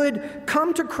Hayward, would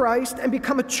come to Christ and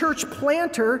become a church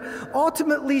planter,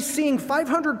 ultimately seeing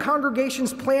 500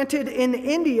 congregations planted in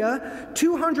India,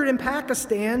 200 in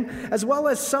Pakistan, as well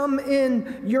as some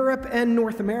in Europe and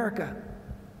North America.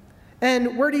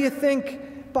 And where do you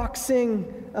think Bok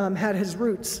Sing had his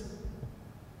roots?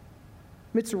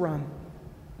 Mizoram.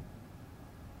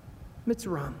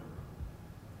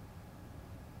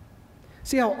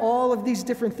 See how all of these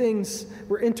different things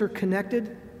were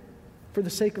interconnected for the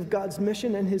sake of God's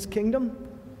mission and his kingdom?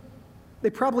 They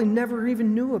probably never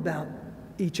even knew about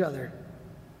each other,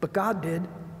 but God did.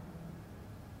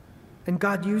 And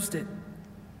God used it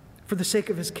for the sake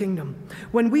of his kingdom.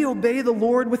 When we obey the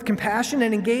Lord with compassion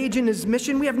and engage in his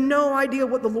mission, we have no idea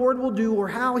what the Lord will do or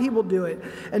how he will do it.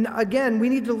 And again, we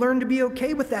need to learn to be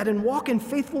okay with that and walk in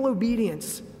faithful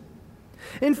obedience.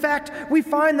 In fact, we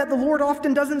find that the Lord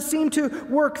often doesn't seem to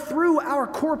work through our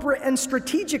corporate and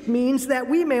strategic means that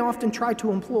we may often try to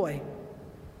employ.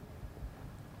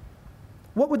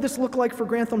 What would this look like for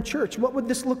Grantham Church? What would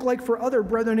this look like for other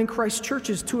Brethren in Christ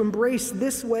churches to embrace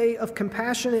this way of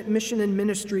compassionate mission and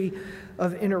ministry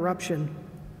of interruption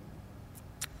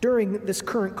during this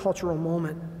current cultural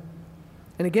moment?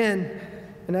 And again,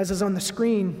 and as is on the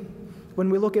screen, when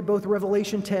we look at both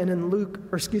Revelation 11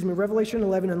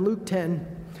 and Luke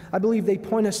 10, I believe they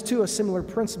point us to a similar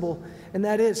principle, and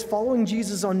that is following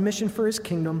Jesus on mission for his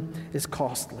kingdom is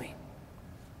costly.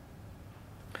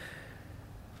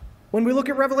 When we look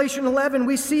at Revelation 11,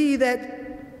 we see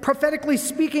that prophetically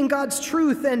speaking God's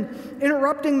truth and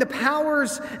interrupting the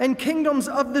powers and kingdoms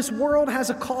of this world has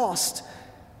a cost.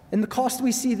 And the cost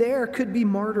we see there could be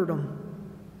martyrdom.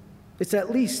 It's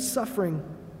at least suffering.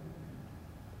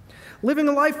 Living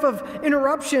a life of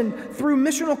interruption through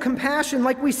missional compassion,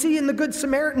 like we see in the Good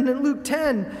Samaritan in Luke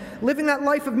 10, living that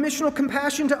life of missional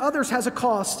compassion to others has a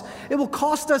cost. It will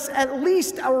cost us at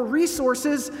least our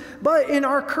resources, but in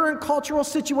our current cultural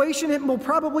situation, it will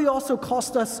probably also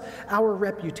cost us our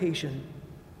reputation.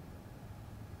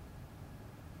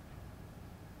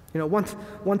 You know,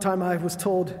 one time I was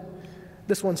told,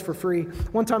 this one's for free.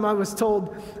 One time I was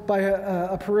told by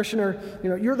a parishioner,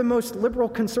 you're the most liberal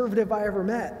conservative I ever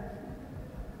met.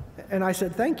 And I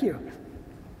said, thank you.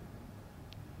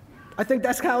 I think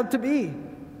that's how it to be.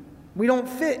 We don't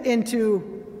fit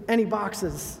into any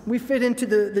boxes. We fit into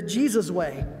the Jesus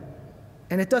way.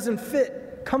 And it doesn't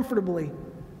fit comfortably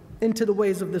into the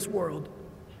ways of this world.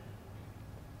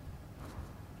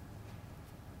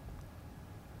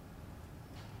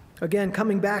 Again,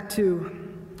 coming back to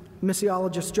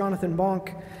missiologist Jonathan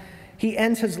Bonk, he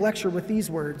ends his lecture with these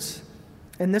words,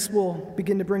 and this will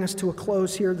begin to bring us to a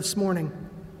close here this morning.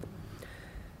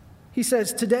 He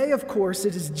says, today, of course,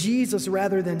 it is Jesus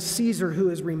rather than Caesar who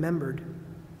is remembered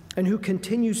and who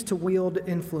continues to wield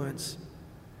influence.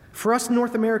 For us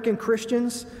North American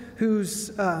Christians whose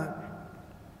for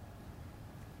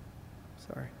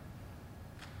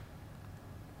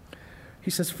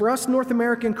us North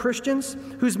American Christians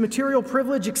whose material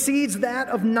privilege exceeds that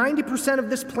of 90% of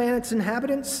this planet's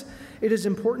inhabitants, it is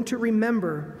important to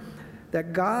remember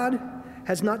that God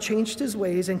has not changed his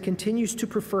ways and continues to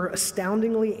prefer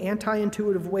astoundingly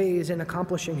anti-intuitive ways in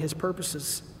accomplishing his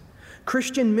purposes.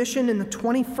 Christian mission in the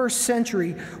 21st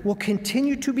century will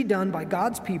continue to be done by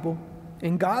God's people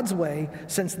in God's way,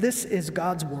 since this is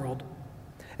God's world.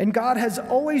 And God has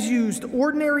always used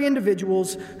ordinary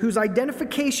individuals whose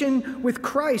identification with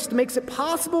Christ makes it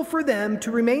possible for them to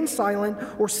remain silent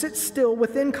or sit still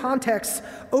within contexts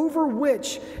over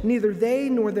which neither they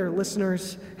nor their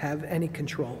listeners have any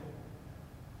control.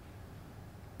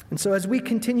 And so as we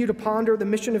continue to ponder the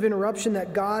mission of interruption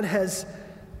that God has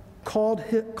called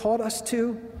us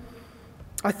to,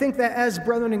 I think that as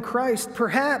brethren in Christ,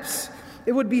 perhaps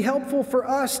it would be helpful for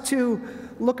us to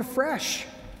look afresh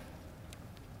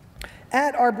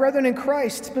at our brethren in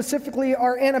Christ, specifically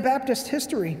our Anabaptist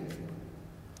history,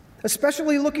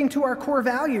 especially looking to our core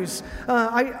values.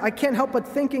 I can't help but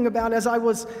thinking about, as I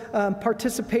was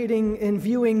participating in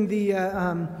viewing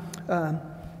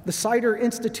the Cider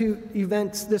Institute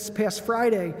events this past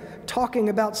Friday, talking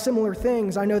about similar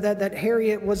things. I know that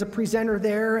Harriet was a presenter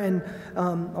there, and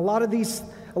a lot of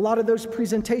those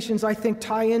presentations, I think,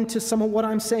 tie into some of what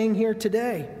I'm saying here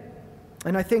today.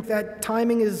 And I think that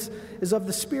timing is of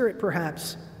the Spirit,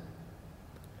 perhaps.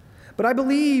 But I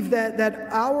believe that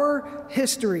our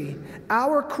history,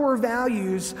 our core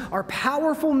values are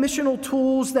powerful missional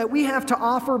tools that we have to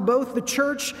offer both the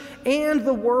church and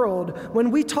the world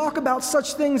when we talk about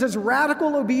such things as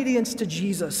radical obedience to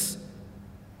Jesus.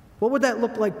 What would that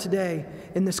look like today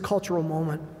in this cultural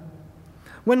moment?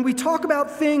 When we talk about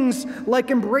things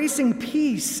like embracing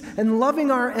peace and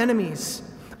loving our enemies,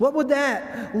 what would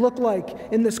that look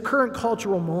like in this current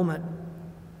cultural moment?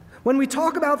 When we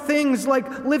talk about things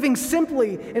like living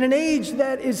simply in an age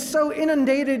that is so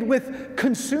inundated with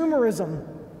consumerism,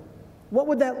 what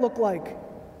would that look like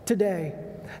today?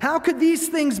 How could these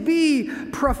things be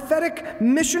prophetic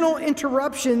missional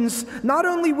interruptions, not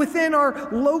only within our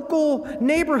local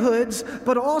neighborhoods,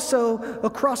 but also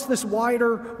across this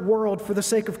wider world for the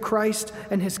sake of Christ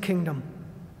and His kingdom?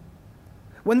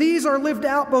 When these are lived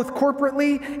out both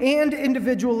corporately and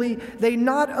individually, they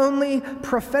not only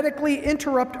prophetically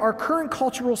interrupt our current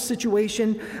cultural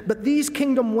situation, but these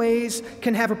kingdom ways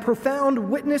can have a profound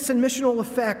witness and missional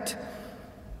effect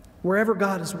wherever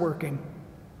God is working.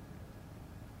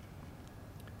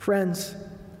 Friends,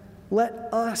 let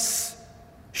us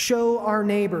show our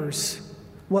neighbors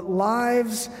what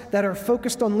lives that are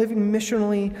focused on living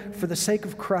missionally for the sake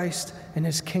of Christ and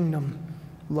His kingdom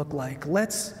look like.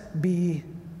 Let's be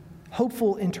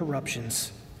hopeful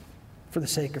interruptions for the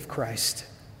sake of Christ.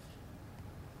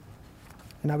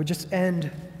 And I would just end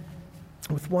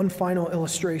with one final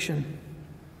illustration.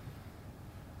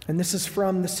 And this is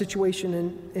from the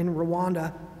situation in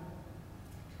Rwanda.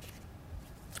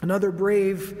 Another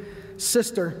brave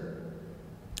sister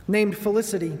named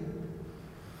Felicity.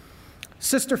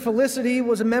 Sister Felicity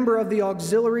was a member of the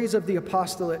Auxiliaries of the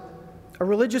Apostolate, a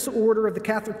religious order of the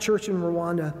Catholic Church in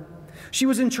Rwanda. She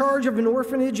was in charge of an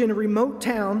orphanage in a remote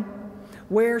town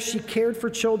where she cared for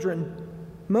children,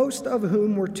 most of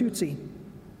whom were Tutsi.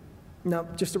 Now,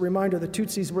 just a reminder, the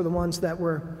Tutsis were the ones that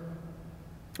were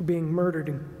being murdered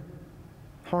and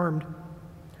harmed.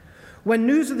 When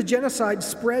news of the genocide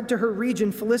spread to her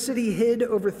region, Felicity hid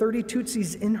over 30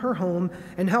 Tutsis in her home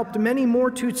and helped many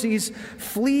more Tutsis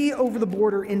flee over the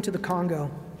border into the Congo.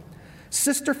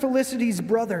 Sister Felicity's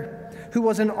brother, who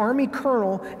was an army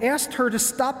colonel, asked her to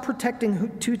stop protecting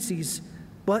Tutsis,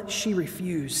 but she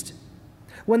refused.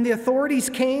 When the authorities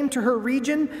came to her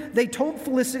region, they told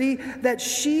Felicity that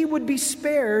she would be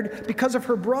spared because of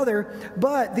her brother,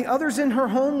 but the others in her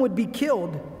home would be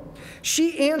killed.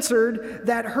 She answered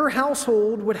that her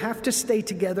household would have to stay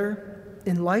together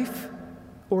in life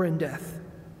or in death.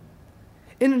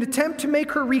 In an attempt to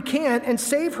make her recant and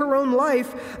save her own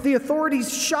life, the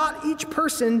authorities shot each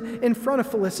person in front of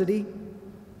Felicity,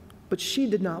 but she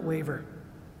did not waver.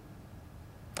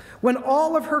 When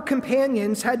all of her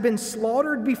companions had been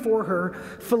slaughtered before her,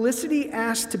 Felicity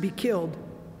asked to be killed.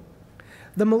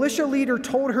 The militia leader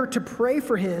told her to pray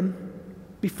for him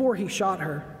before he shot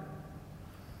her.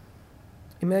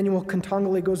 Emmanuel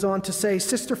Kantongale goes on to say,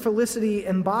 Sister Felicity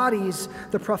embodies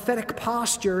the prophetic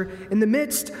posture in the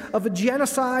midst of a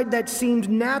genocide that seemed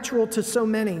natural to so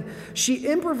many. She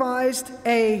improvised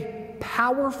a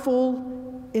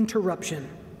powerful interruption.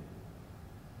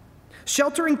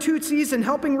 Sheltering Tutsis and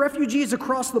helping refugees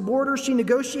across the border, she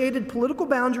negotiated political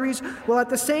boundaries while at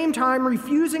the same time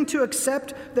refusing to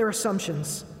accept their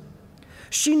assumptions.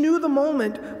 She knew the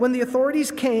moment when the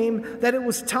authorities came that it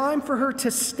was time for her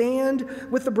to stand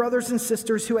with the brothers and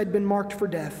sisters who had been marked for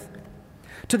death.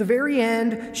 To the very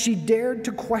end, she dared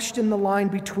to question the line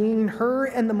between her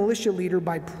and the militia leader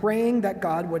by praying that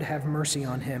God would have mercy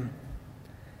on him.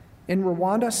 In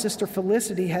Rwanda, Sister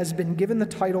Felicity has been given the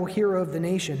title Hero of the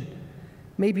Nation.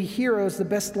 Maybe hero is the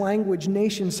best language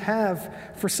nations have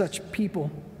for such people.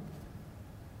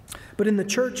 But in the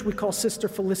church, we call Sister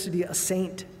Felicity a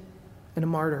saint and a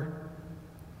martyr.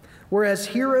 Whereas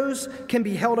heroes can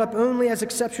be held up only as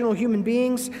exceptional human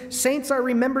beings, saints are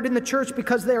remembered in the church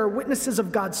because they are witnesses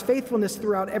of God's faithfulness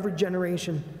throughout every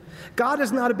generation. God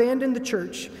has not abandoned the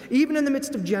church, even in the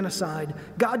midst of genocide.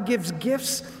 God gives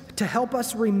gifts to help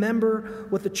us remember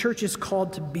what the church is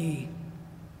called to be.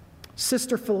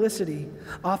 Sister Felicity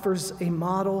offers a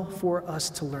model for us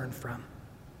to learn from.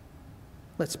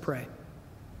 Let's pray.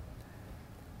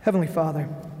 Heavenly Father,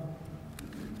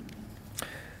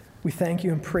 we thank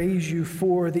you and praise you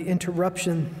for the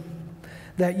interruption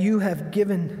that you have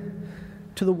given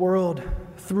to the world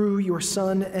through your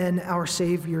Son and our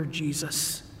Savior,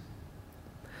 Jesus.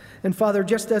 And Father,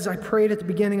 just as I prayed at the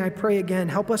beginning, I pray again,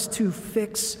 help us to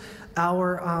fix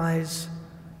our eyes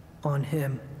on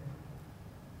him.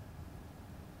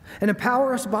 And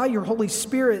empower us by your Holy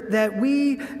Spirit that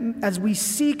we, as we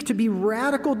seek to be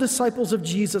radical disciples of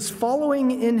Jesus, following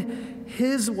in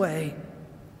his way,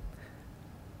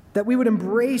 that we would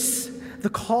embrace the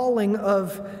calling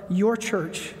of your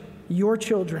church, your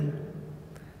children,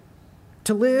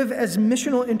 to live as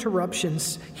missional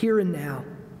interruptions here and now.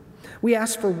 We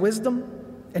ask for wisdom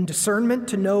and discernment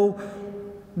to know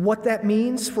what that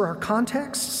means for our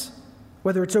contexts,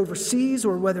 whether it's overseas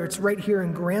or whether it's right here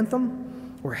in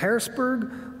Grantham or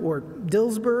Harrisburg or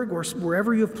Dillsburg or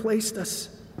wherever you have placed us.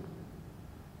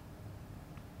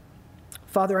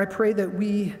 Father, I pray that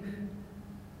we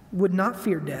would not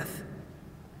fear death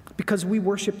because we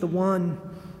worship the one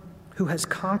who has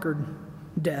conquered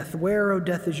death. Where, O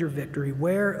death, is your victory?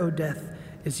 Where, O death,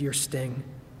 is your sting?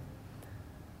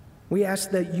 We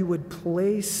ask that you would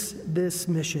place this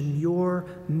mission, your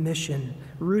mission,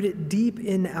 root it deep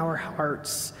in our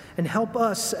hearts, and help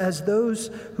us as those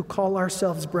who call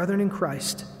ourselves brethren in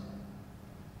Christ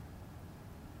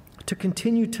to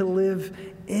continue to live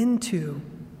into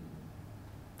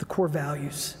the core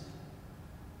values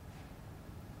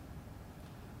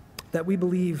that we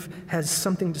believe has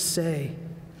something to say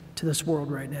to this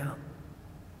world right now.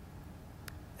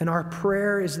 And our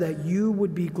prayer is that you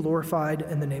would be glorified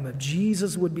and the name of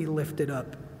Jesus would be lifted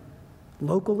up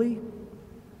locally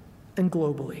and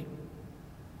globally.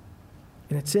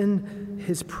 And it's in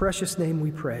his precious name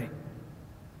we pray.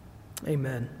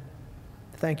 Amen.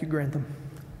 Thank you, Grantham.